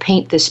being able to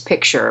paint this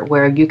picture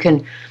where you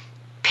can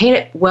paint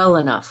it well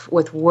enough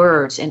with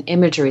words and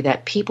imagery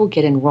that people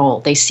get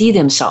enrolled. They see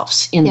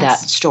themselves in that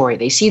story.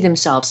 They see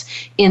themselves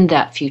in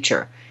that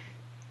future.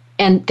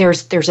 And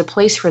there's a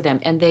place for them,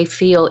 and they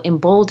feel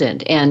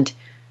emboldened, and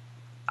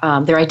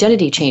their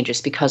identity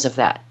changes because of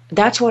that.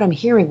 That's what I'm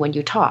hearing when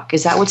you talk.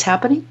 Is that what's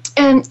happening?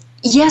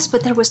 Yes,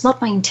 but that was not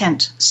my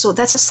intent. So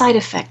that's a side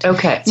effect.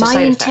 Okay.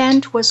 My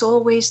intent was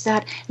always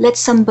that let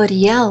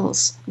somebody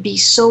else be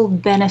so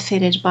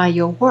benefited by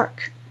your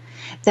work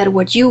that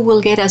what you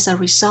will get as a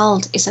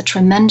result is a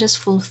tremendous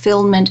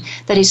fulfillment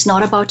that is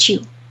not about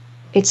you.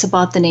 It's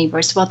about the neighbor.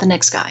 It's about the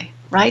next guy,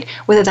 right?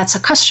 Whether that's a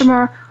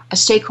customer, a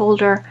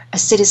stakeholder, a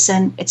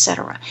citizen,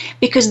 etc.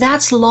 Because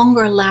that's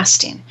longer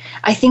lasting.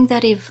 I think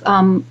that if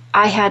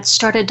I had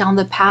started down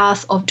the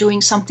path of doing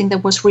something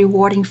that was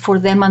rewarding for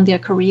them and their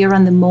career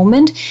and the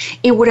moment,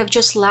 it would have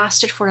just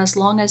lasted for as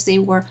long as they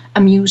were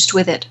amused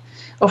with it,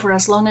 or for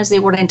as long as they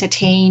were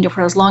entertained, or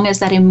for as long as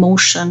that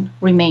emotion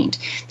remained.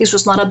 This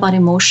was not about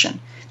emotion.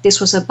 This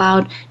was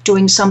about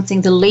doing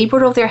something, the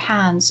labor of their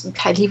hands,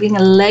 leaving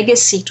a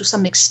legacy to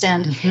some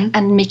extent,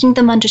 and making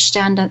them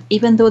understand that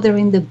even though they're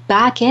in the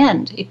back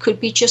end, it could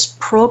be just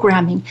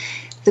programming,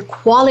 the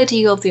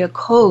quality of their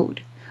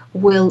code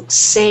will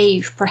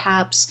save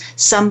perhaps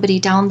somebody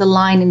down the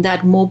line in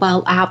that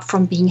mobile app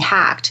from being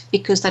hacked,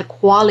 because that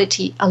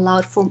quality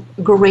allowed for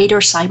greater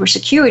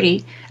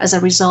cybersecurity as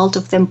a result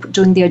of them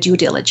doing their due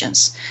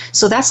diligence.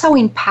 So that's how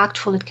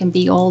impactful it can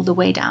be all the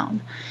way down.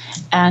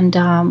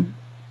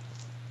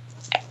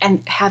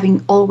 And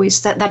having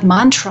always that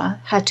mantra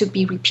had to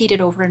be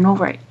repeated over and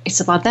over. It's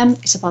about them,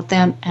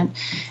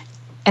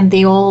 and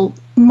they all,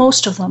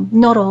 most of them,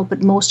 not all,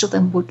 but most of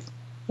them would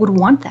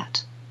want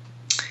that.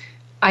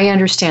 I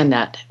understand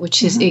that,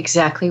 which is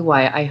exactly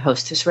why I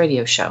host this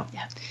radio show.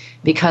 Yeah.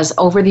 Because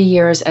over the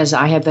years, as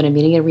I have been a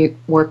media and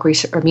work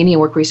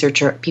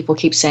researcher, people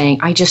keep saying,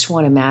 I just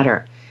want to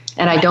matter.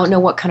 And I don't know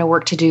what kind of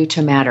work to do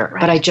to matter,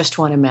 but I just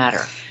want to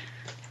matter.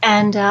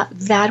 And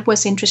that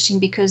was interesting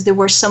because there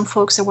were some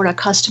folks that were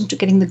accustomed to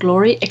getting the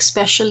glory,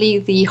 especially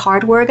the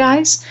hardware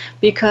guys,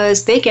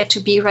 because they get to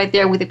be right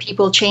there with the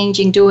people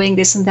changing, doing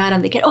this and that,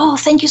 and they get, oh,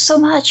 thank you so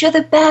much, you're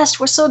the best,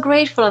 we're so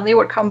grateful, and they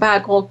would come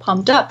back all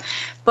pumped up.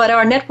 But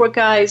our network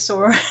guys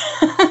or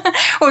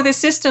or the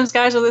systems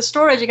guys or the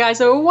storage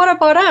guys, oh, what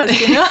about us?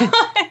 You know,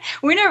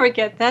 we never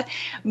get that.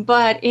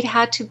 But it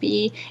had to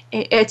be,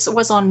 it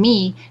was on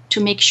me to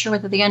make sure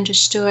that they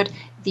understood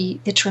the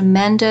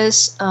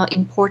tremendous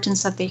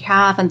importance that they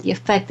have and the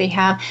effect they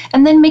have,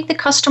 and then make the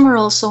customer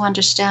also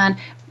understand,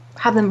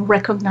 have them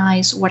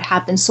recognize what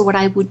happens. So what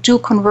I would do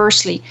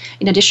conversely,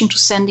 in addition to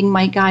sending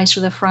my guys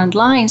to the front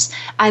lines,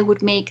 I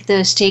would make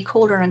the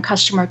stakeholder and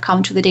customer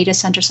come to the data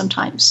center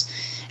sometimes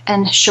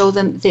and show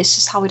them this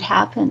is how it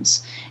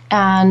happens.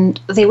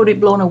 And they would be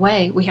blown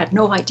away. We had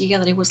no idea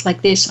that it was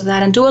like this or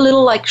that, and do a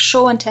little like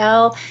show and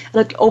tell,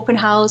 like open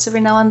house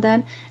every now and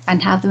then,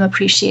 and have them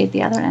appreciate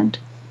the other end.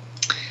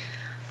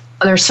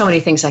 There's so many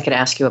things I could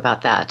ask you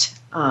about that.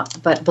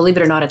 But believe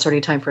it or not, it's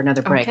already time for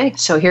another break. Okay.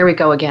 So here we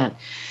go again.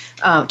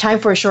 Time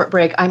for a short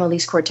break. I'm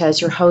Elise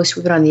Cortez, your host.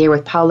 We've been on the air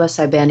with Paula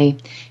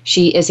Saibeni.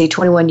 She is a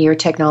 21-year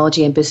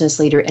technology and business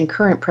leader and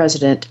current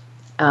president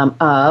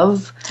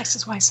of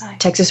Texas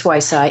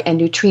YSI and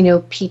Neutrino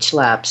Peach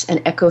Labs, an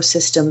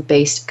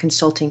ecosystem-based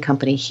consulting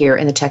company here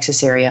in the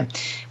Texas area.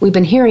 We've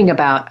been hearing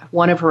about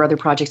one of her other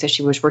projects that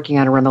she was working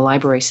on around the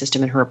library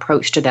system and her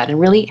approach to that, and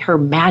really her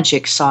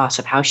magic sauce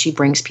of how she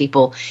brings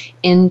people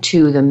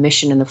into the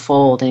mission and the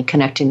fold and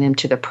connecting them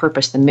to the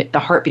purpose, the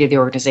heartbeat of the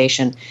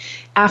organization.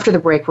 After the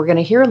break, we're going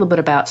to hear a little bit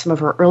about some of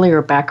her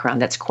earlier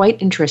background that's quite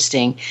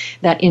interesting,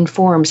 that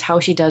informs how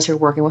she does her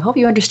work, and we'll help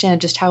you understand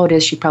just how it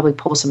is she probably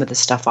pulls some of this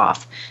stuff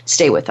off.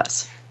 Stay with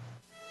us.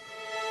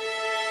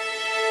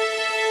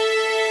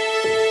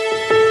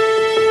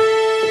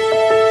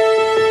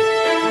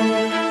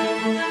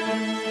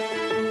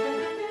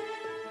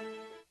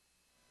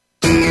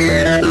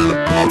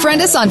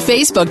 Friend us on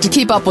Facebook to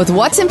keep up with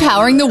what's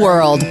empowering the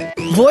world.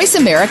 Voice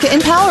America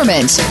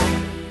Empowerment.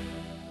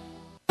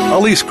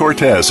 Elise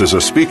Cortez is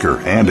a speaker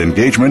and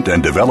engagement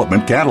and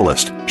development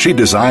catalyst. She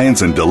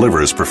designs and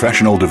delivers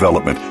professional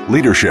development,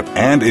 leadership,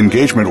 and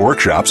engagement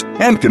workshops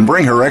and can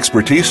bring her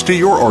expertise to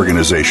your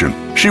organization.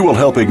 She will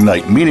help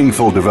ignite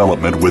meaningful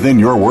development within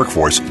your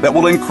workforce that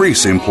will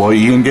increase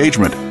employee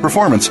engagement,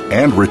 performance,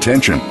 and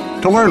retention.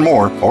 To learn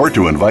more or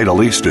to invite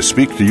Elise to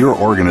speak to your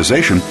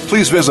organization,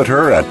 please visit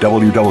her at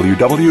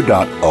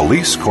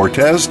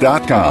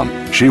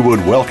www.elisecortez.com. She would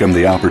welcome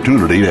the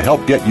opportunity to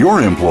help get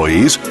your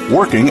employees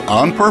working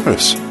on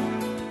purpose.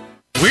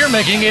 We're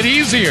making it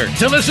easier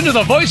to listen to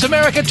the Voice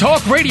America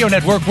Talk Radio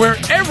Network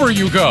wherever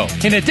you go.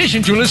 In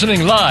addition to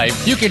listening live,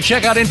 you can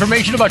check out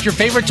information about your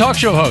favorite talk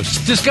show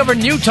hosts, discover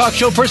new talk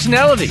show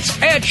personalities,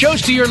 add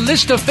shows to your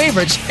list of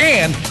favorites,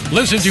 and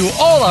listen to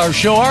all our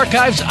show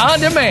archives on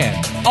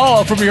demand.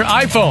 All from your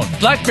iPhone,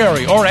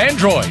 BlackBerry, or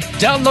Android.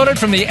 Download it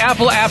from the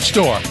Apple App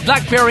Store,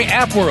 BlackBerry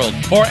App World,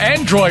 or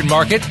Android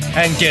Market,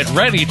 and get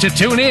ready to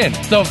tune in.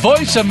 The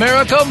Voice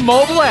America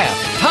mobile app,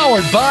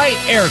 powered by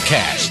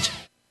Aircast.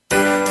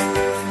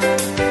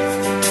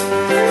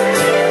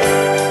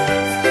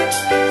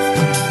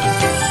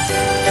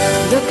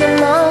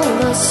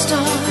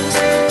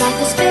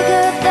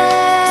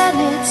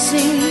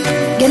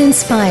 Get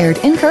inspired,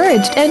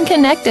 encouraged, and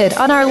connected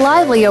on our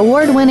lively,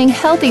 award-winning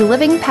Healthy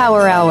Living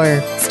Power Hour.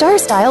 Star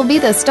Style Be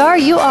the Star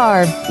You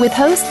Are, with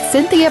hosts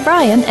Cynthia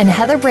Bryan and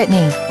Heather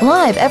Brittany.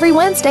 Live every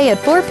Wednesday at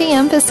 4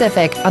 p.m.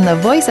 Pacific on the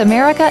Voice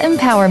America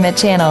Empowerment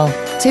Channel.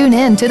 Tune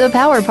in to the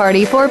Power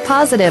Party for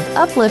positive,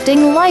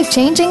 uplifting,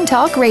 life-changing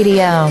talk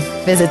radio.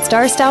 Visit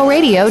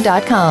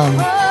StarStyleRadio.com.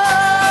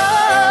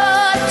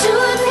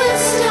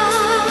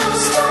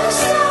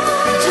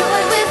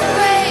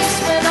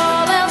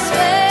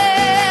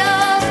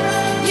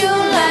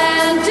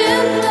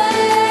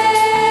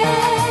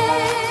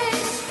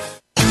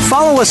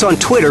 Follow us on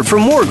Twitter for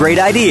more great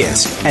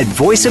ideas at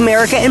Voice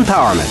America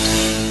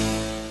Empowerment.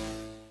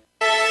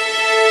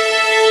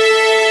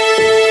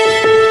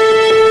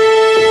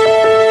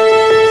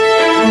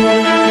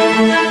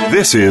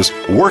 This is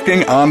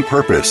Working on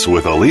Purpose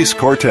with Elise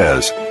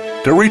Cortez.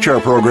 To reach our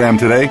program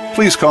today,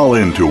 please call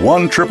in to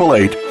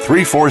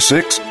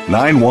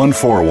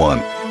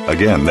 1-888-346-9141.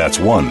 Again, that's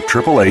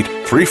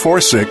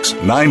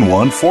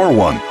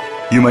 1-888-346-9141.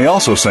 You may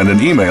also send an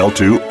email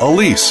to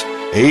Elise,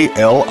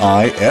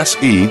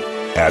 ALISE,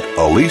 at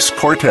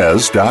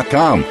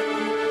EliseCortez.com.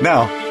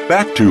 Now,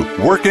 back to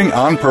Working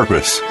on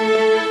Purpose.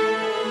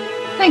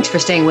 Thanks for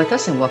staying with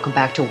us and welcome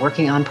back to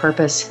Working on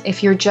Purpose.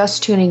 If you're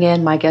just tuning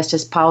in, my guest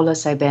is Paula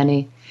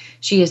Saibeni.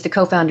 She is the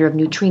co-founder of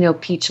Neutrino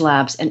Peach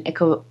Labs, an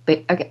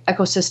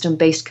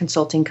ecosystem-based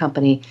consulting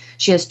company.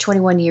 She has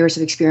 21 years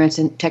of experience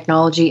in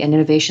technology and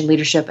innovation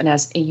leadership and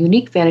has a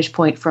unique vantage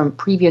point from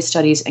previous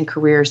studies and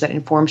careers that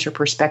informs her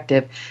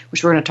perspective,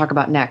 which we're going to talk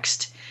about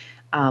next.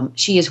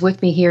 She is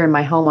with me here in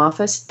my home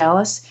office,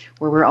 Dallas,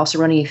 where we're also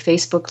running a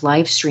Facebook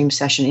live stream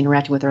session,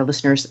 interacting with our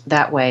listeners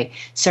that way.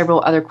 Several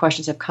other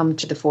questions have come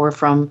to the fore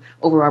from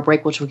over our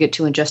break, which we'll get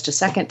to in just a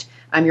second.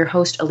 I'm your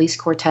host, Elise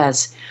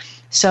Cortez.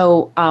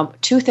 So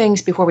 2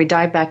 things before we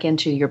dive back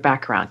into your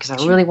background, because I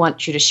really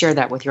want you to share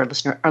that with our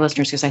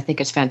listeners, because I think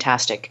it's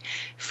fantastic.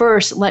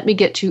 First, let me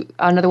get to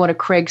another one of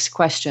Craig's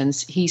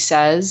questions. He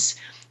says,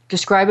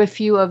 describe a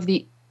few of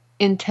the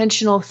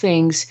intentional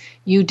things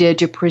you did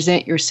to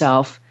present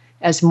yourself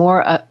as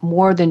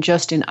more than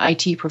just an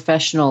IT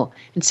professional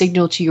and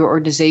signal to your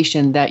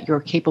organization that you're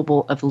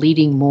capable of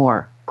leading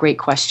more. Great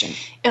question.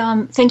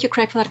 Thank you,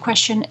 Craig, for that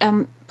question.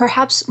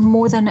 Perhaps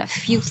more than a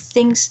few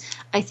things,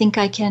 I think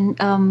I can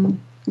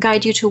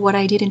guide you to what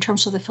I did in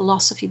terms of the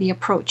philosophy, the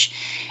approach.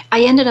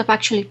 I ended up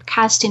actually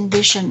casting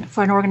vision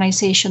for an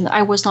organization that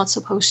I was not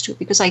supposed to,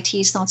 because IT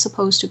is not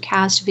supposed to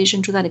cast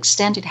vision to that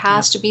extent. It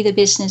has to be the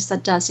business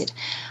that does it.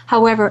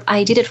 However,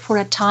 I did it for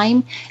a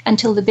time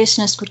until the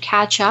business could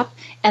catch up,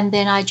 and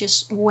then I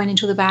just went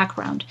into the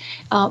background.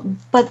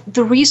 But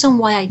the reason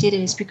why I did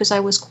it is because I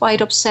was quite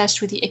obsessed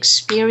with the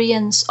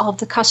experience of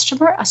the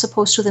customer as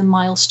opposed to the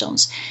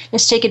milestones.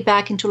 Let's take it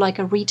back into like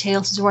a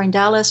retail, since we're in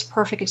Dallas,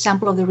 perfect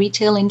example of the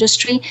retail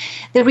industry.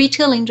 The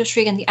retail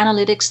industry and the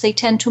analytics, they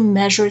tend to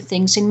measure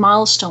things in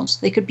milestones.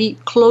 They could be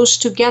close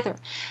together,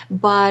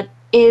 but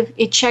if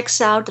it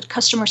checks out that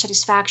customer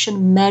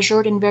satisfaction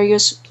measured in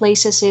various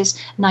places is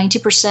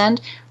 90%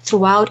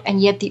 throughout,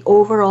 and yet the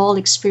overall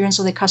experience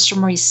of the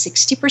customer is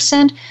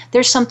 60%,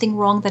 there's something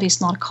wrong that is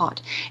not caught.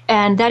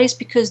 And that is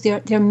because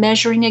they're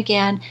measuring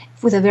again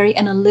with a very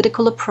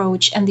analytical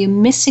approach, and they're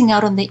missing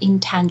out on the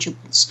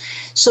intangibles.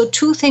 So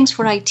 2 things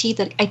for IT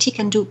that IT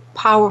can do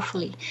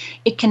powerfully.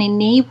 It can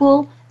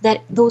enable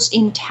that those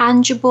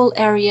intangible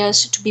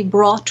areas to be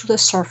brought to the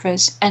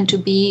surface and to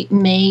be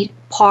made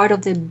part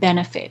of the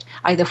benefit,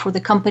 either for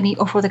the company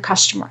or for the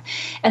customer.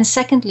 And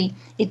secondly,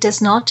 it does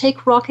not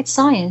take rocket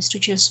science to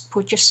just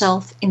put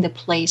yourself in the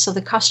place of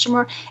the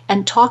customer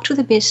and talk to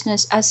the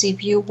business as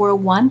if you were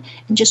one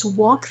and just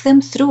walk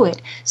them through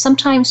it.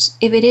 Sometimes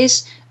if it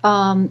is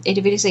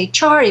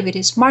HR, if it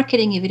is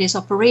marketing, if it is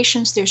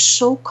operations, they're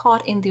so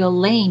caught in their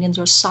lane, in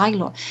their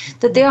silo,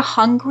 that they're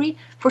hungry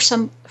for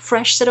some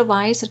fresh set of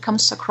eyes that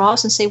comes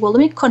across and say, well,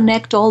 let me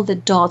connect all the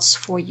dots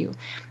for you.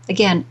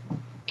 Again,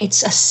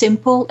 it's a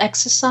simple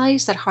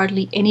exercise that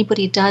hardly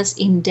anybody does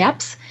in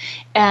depth.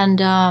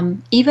 And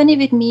even if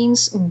it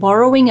means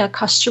borrowing a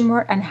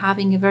customer and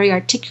having a very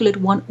articulate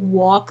one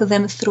walk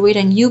them through it,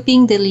 and you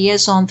being the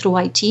liaison through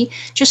IT,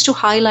 just to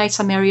highlight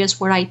some areas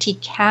where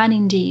IT can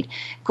indeed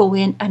go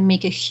in and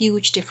make a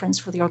huge difference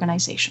for the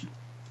organization.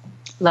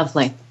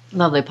 Lovely.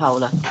 Lovely,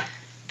 Paula.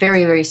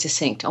 Very, very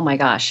succinct. Oh, my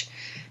gosh.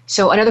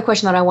 So another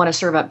question that I want to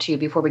serve up to you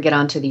before we get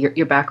on to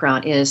your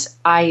background is,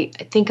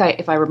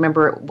 if I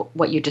remember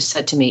what you just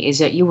said to me, is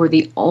that you were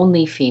the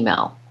only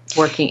female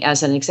working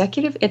as an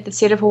executive at the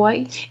state of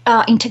Hawaii?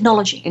 In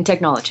technology. In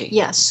technology.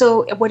 Yeah.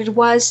 So what it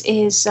was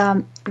is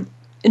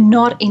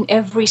not in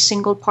every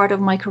single part of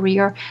my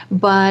career,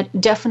 but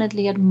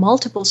definitely at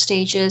multiple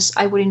stages,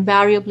 I would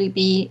invariably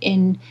be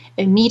in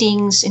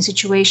meetings, in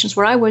situations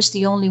where I was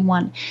the only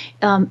one.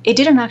 It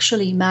didn't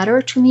actually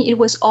matter to me. It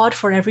was odd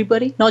for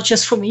everybody, not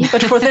just for me,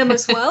 but for them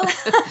as well.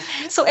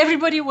 So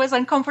everybody was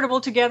uncomfortable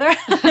together.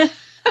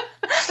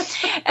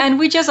 And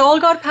we just all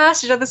got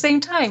past it at the same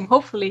time,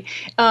 hopefully.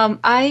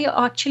 I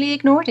actually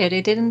ignored it.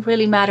 It didn't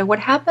really matter. What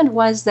happened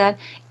was that,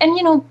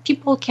 and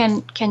people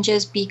can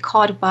just be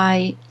caught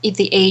by if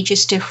the age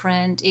is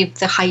different, if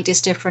the height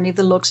is different, if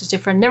the looks is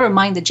different, never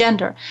mind the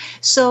gender.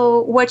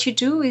 So what you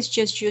do is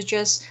you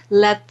just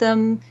let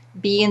them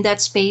be in that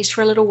space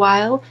for a little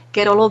while,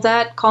 get all of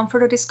that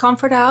comfort or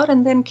discomfort out,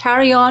 and then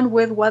carry on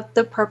with what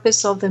the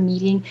purpose of the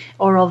meeting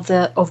or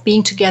of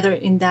being together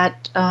in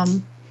that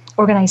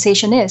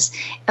organization is.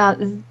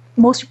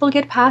 Most people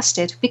get past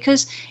it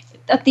because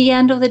at the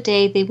end of the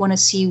day, they want to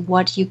see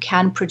what you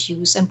can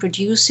produce and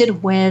produce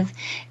it with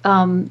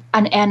an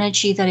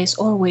energy that is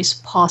always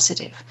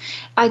positive.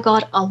 I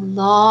got a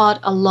lot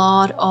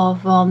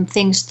of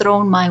things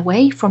thrown my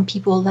way from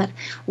people that,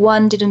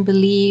 one, didn't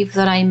believe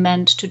that I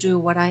meant to do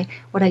what I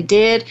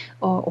did,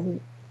 or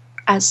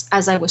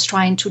as I was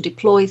trying to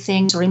deploy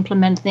things or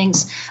implement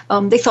things.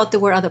 They thought there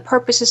were other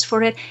purposes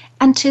for it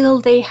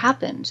until they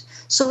happened.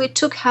 So it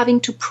took having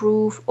to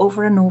prove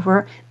over and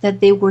over that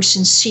they were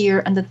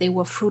sincere and that they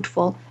were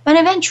fruitful. And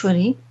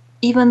eventually,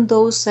 even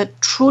those that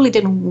truly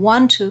didn't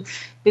want to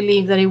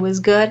believe that it was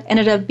good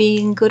ended up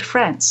being good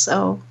friends.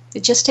 So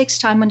it just takes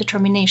time and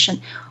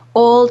determination,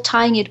 all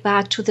tying it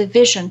back to the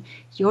vision.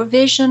 Your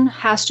vision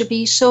has to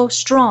be so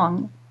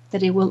strong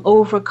that it will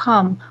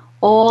overcome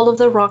all of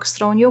the rocks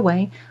thrown your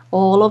way,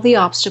 all of the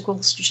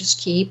obstacles. To just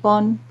keep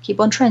on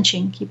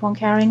trenching, keep on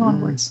carrying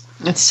onwards.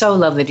 It's so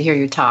lovely to hear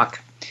you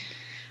talk.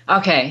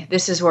 Okay,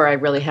 this is where I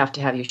really have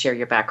to have you share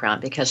your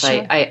background, because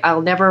Sure.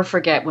 I'll never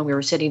forget when we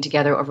were sitting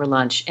together over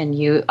lunch and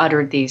you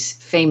uttered these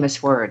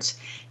famous words.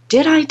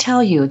 Did I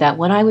tell you that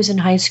when I was in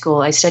high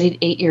school, I studied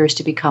 8 years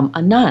to become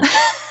a nun?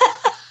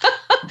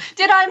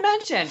 Did I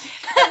mention?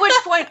 At which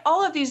point,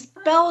 all of these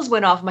bells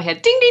went off in my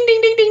head. Ding, ding,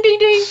 ding, ding, ding, ding,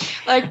 ding.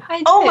 Like,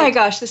 oh my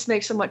gosh, this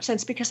makes so much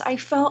sense, because I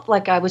felt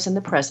like I was in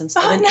the presence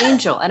of an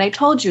angel. And I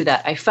told you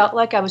that. I felt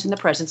like I was in the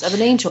presence of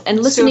an angel. And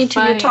listening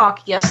to your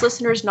talk, yes,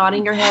 listeners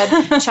nodding your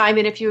head, chime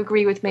in if you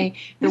agree with me.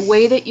 The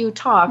way that you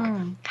talk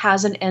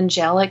has an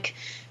angelic,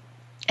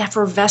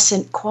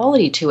 effervescent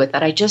quality to it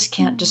that I just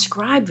can't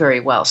describe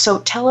very well. So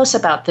tell us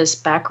about this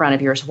background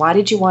of yours. Why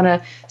did you want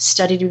to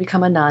study to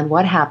become a nun?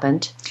 What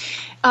happened?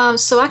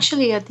 So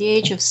actually, at the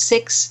age of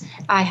 6,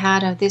 I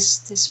had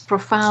this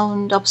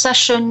profound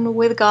obsession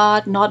with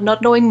God,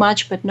 not knowing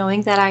much, but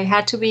knowing that I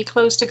had to be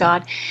close to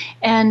God,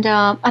 and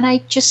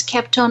I just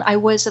kept on. I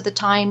was at the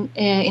time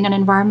in an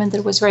environment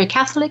that was very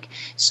Catholic,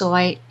 so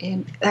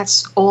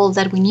that's all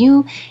that we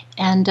knew.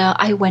 And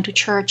I went to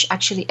church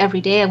actually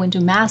every day. I went to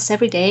Mass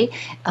every day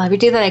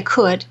that I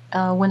could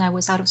when I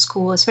was out of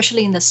school.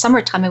 Especially in the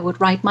summertime, I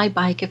would ride my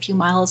bike a few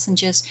miles and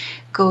just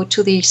go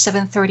to the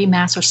 7:30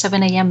 Mass or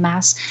 7 a.m.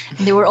 Mass.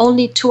 And there were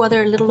only 2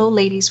 other little old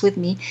ladies with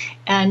me.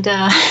 And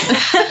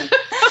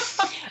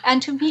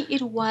and to me,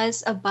 it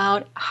was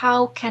about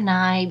how can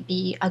I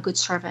be a good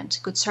servant,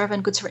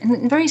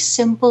 in very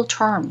simple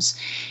terms.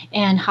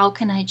 And how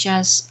can I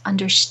just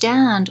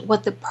understand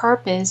what the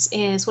purpose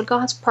is, what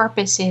God's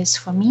purpose is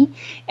for me,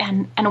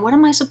 and what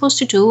am I supposed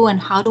to do, and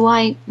how do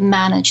I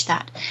manage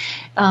that?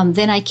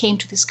 Then I came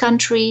to this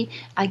country.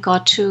 I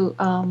got to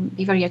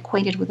be very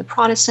acquainted with the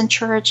Protestant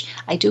church.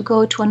 I do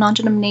go to a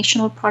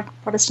non-denominational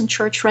Protestant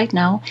church right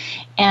now.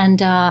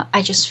 And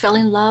I just fell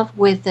in love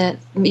with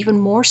even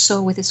more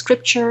so with the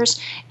scriptures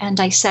and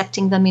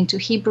dissecting them into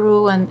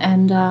Hebrew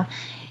that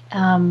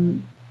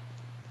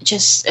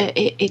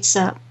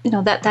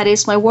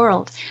is my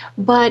world.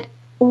 But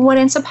what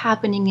ends up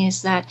happening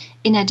is that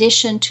in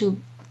addition to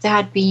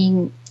that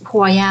being who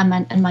I am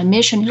and my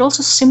mission, it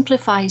also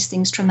simplifies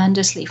things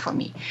tremendously for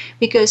me,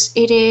 because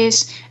it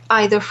is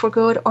either for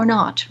good or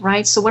not,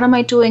 right? So what am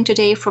I doing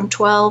today from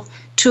 12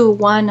 to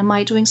 1? Am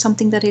I doing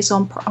something that is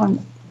on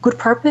good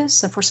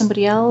purpose and for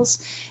somebody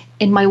else?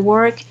 In my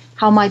work,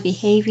 how am I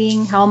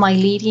behaving? How am I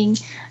leading?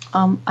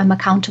 I'm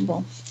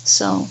accountable.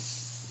 So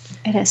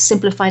it has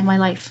simplified my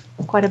life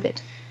quite a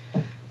bit.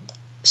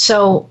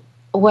 So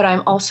what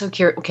I'm also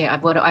curious,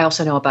 what I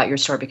also know about your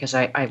story, because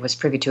I was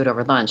privy to it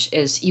over lunch,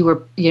 is you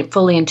were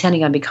fully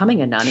intending on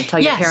becoming a nun until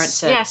your parents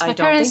said, I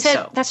don't think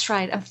so. That's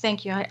right.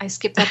 Thank you. I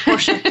skipped that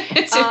portion.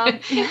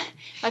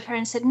 My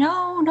parents said,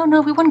 no,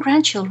 we want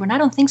grandchildren. I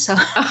don't think so.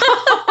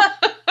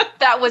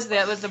 That was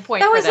the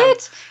point. That was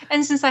it.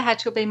 And since I had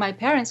to obey my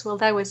parents, well,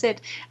 that was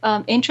it.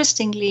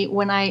 Interestingly,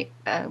 when I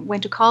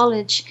went to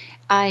college,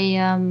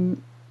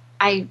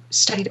 I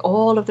studied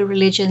all of the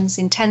religions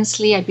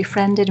intensely. I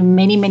befriended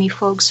many, many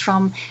folks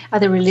from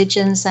other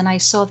religions, and I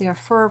saw their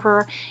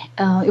fervor.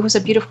 It was a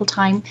beautiful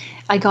time.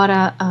 I got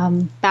a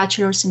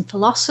bachelor's in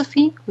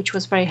philosophy, which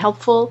was very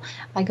helpful.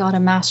 I got a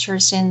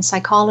master's in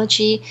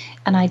psychology,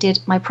 and I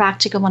did my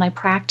practicum when I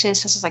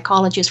practiced as a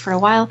psychologist for a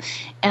while.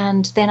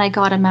 And then I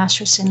got a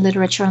master's in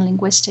literature and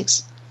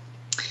linguistics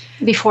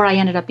before I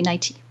ended up in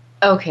IT.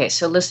 Okay,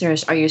 so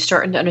listeners, are you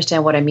starting to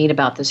understand what I mean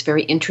about this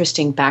very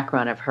interesting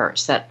background of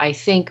hers that I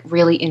think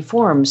really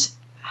informs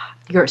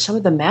some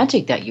of the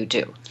magic that you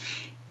do?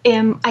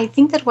 I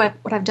think that what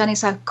I've done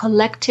is I've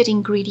collected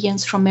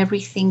ingredients from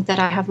everything that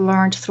I have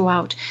learned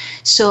throughout.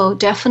 So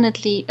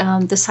definitely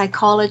the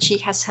psychology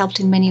has helped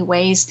in many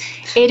ways.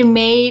 It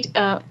made,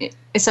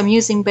 it's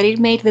amusing, but it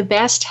made the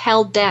best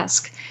help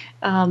desk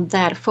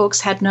that folks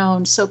had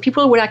known. So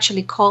people would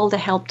actually call the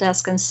help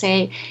desk and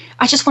say,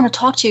 I just want to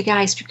talk to you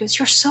guys because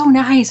you're so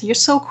nice, you're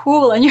so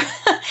cool, and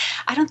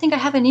I don't think I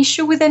have an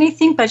issue with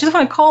anything, but I just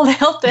want to call the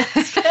help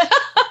desk.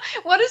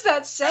 What does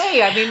that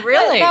say? I mean,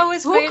 really?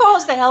 Who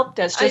calls the help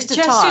desk just to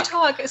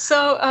talk?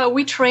 So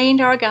we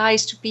trained our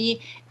guys to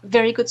be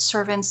very good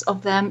servants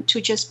of them,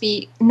 to just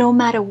be, no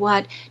matter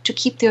what, to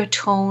keep their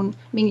tone.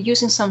 I mean,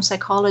 using some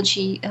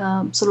psychology,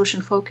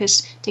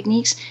 solution-focused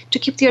techniques, to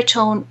keep their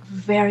tone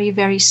very,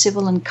 very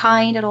civil and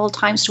kind at all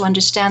times, to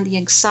understand the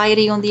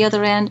anxiety on the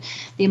other end,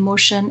 the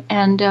emotion,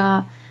 and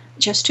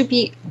just to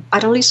be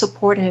utterly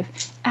supportive.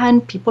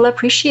 And people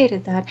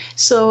appreciated that.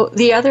 So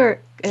the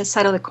other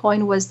side of the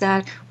coin was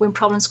that when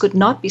problems could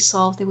not be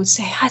solved, they would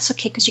say, it's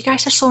okay, because you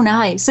guys are so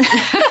nice.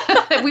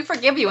 We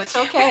forgive you. It's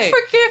okay.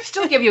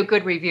 Still give you a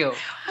good review.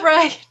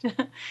 Right.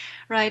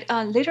 Right.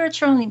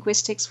 Literature and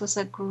linguistics was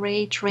a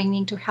great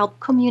training to help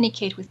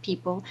communicate with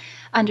people.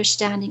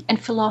 Understanding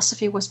and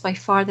philosophy was by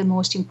far the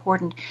most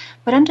important.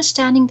 But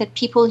understanding that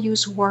people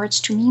use words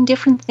to mean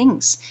different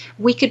things.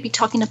 We could be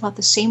talking about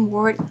the same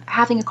word,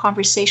 having a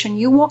conversation.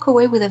 You walk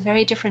away with a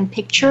very different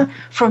picture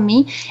from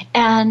me.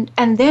 And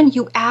then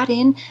you add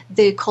in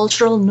the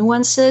cultural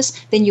nuances.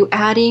 Then you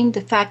add in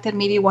the fact that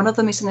maybe one of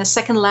them is in a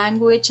second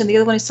language and the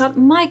other one is not.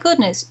 My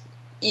goodness.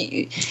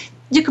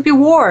 You could be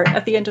war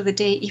at the end of the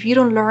day if you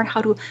don't learn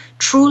how to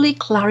truly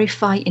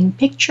clarify in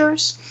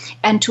pictures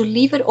and to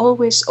leave it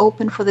always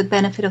open for the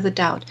benefit of the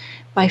doubt.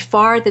 By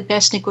far the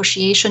best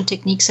negotiation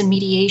techniques and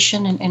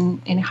mediation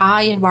in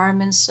high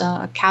environments,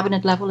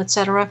 cabinet level,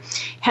 etc.,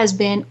 has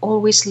been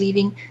always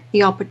leaving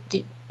the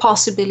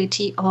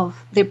possibility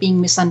of there being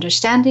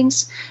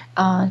misunderstandings,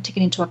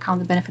 taking into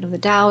account the benefit of the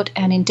doubt.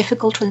 And in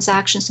difficult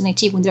transactions in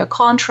IT, when there are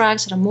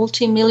contracts that are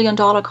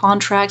multi-million-dollar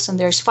contracts and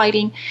there's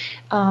fighting,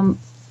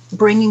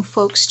 bringing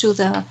folks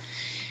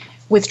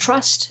with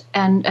trust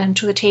and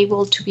to the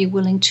table to be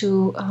willing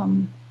to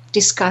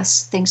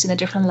discuss things in a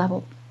different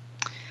level.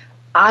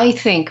 I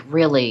think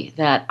really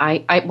that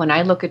I when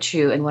I look at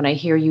you and when I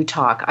hear you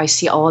talk, I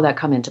see all of that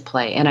come into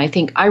play. And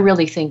I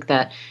really think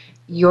that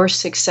your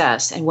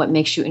success and what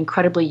makes you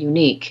incredibly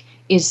unique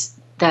is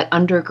that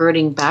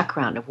undergirding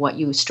background of what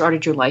you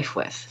started your life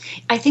with.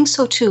 I think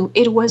so too.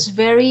 It was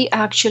very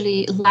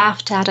actually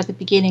laughed at the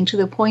beginning, to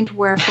the point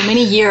where for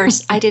many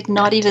years I did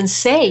not even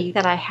say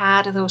that I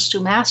had those two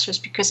masters,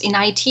 because in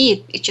IT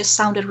it just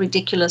sounded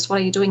ridiculous.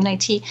 What are you doing in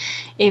IT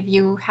if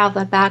you have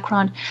that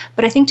background?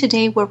 But I think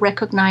today we're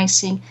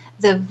recognizing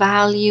the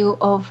value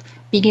of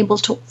being able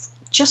to,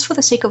 just for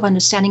the sake of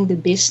understanding the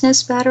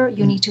business better,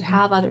 you need to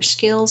have other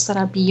skills that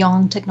are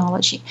beyond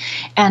technology.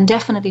 And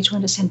definitely to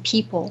understand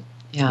people.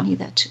 Yeah. I need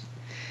that too.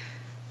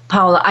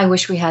 Paula, I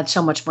wish we had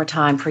so much more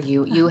time for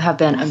you. You have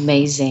been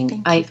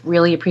amazing. I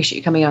really appreciate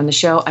you coming on the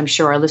show. I'm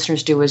sure our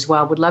listeners do as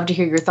well. Would love to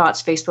hear your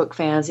thoughts, Facebook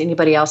fans,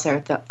 anybody else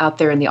out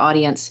there in the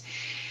audience.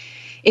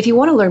 If you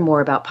want to learn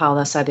more about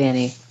Paula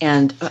Sabany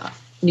and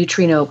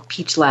Neutrino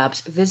Peach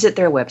Labs, visit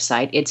their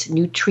website. It's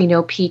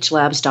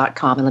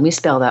neutrinopeachlabs.com. And let me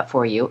spell that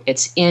for you.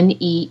 It's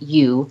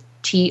NEUTRINO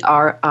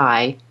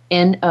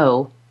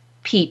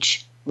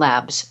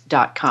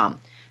peachlabs.com.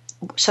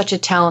 Such a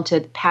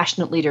talented,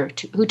 passionate leader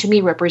who to me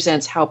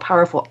represents how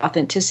powerful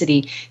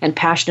authenticity and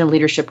passion and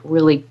leadership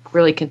really,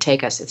 really can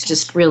take us. It's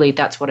just really,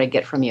 that's what I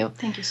get from you.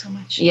 Thank you so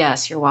much.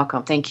 Yes, you're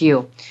welcome. Thank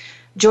you.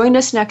 Join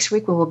us next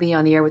week when we'll be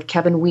on the air with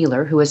Kevin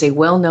Wheeler, who is a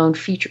well-known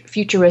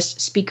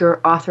futurist, speaker,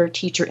 author,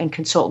 teacher, and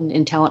consultant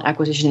in talent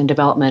acquisition and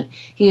development.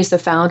 He is the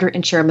founder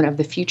and chairman of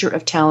the Future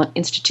of Talent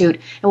Institute,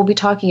 and we'll be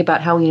talking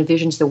about how he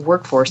envisions the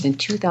workforce in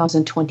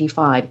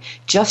 2025,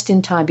 just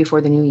in time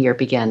before the new year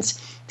begins.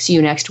 See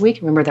you next week.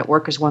 Remember that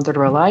work is 1/3 of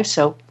our lives,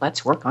 so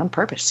let's work on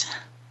purpose.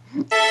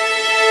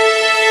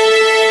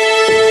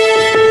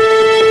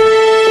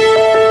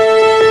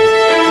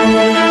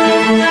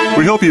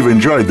 We hope you've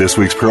enjoyed this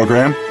week's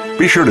program.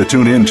 Be sure to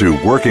tune in to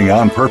Working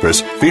on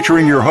Purpose,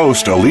 featuring your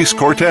host, Elise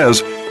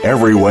Cortez,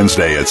 every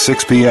Wednesday at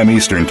 6 p.m.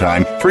 Eastern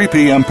Time, 3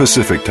 p.m.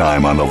 Pacific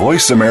Time on the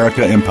Voice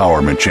America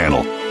Empowerment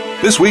Channel.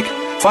 This week,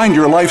 find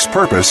your life's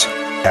purpose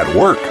at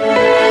work.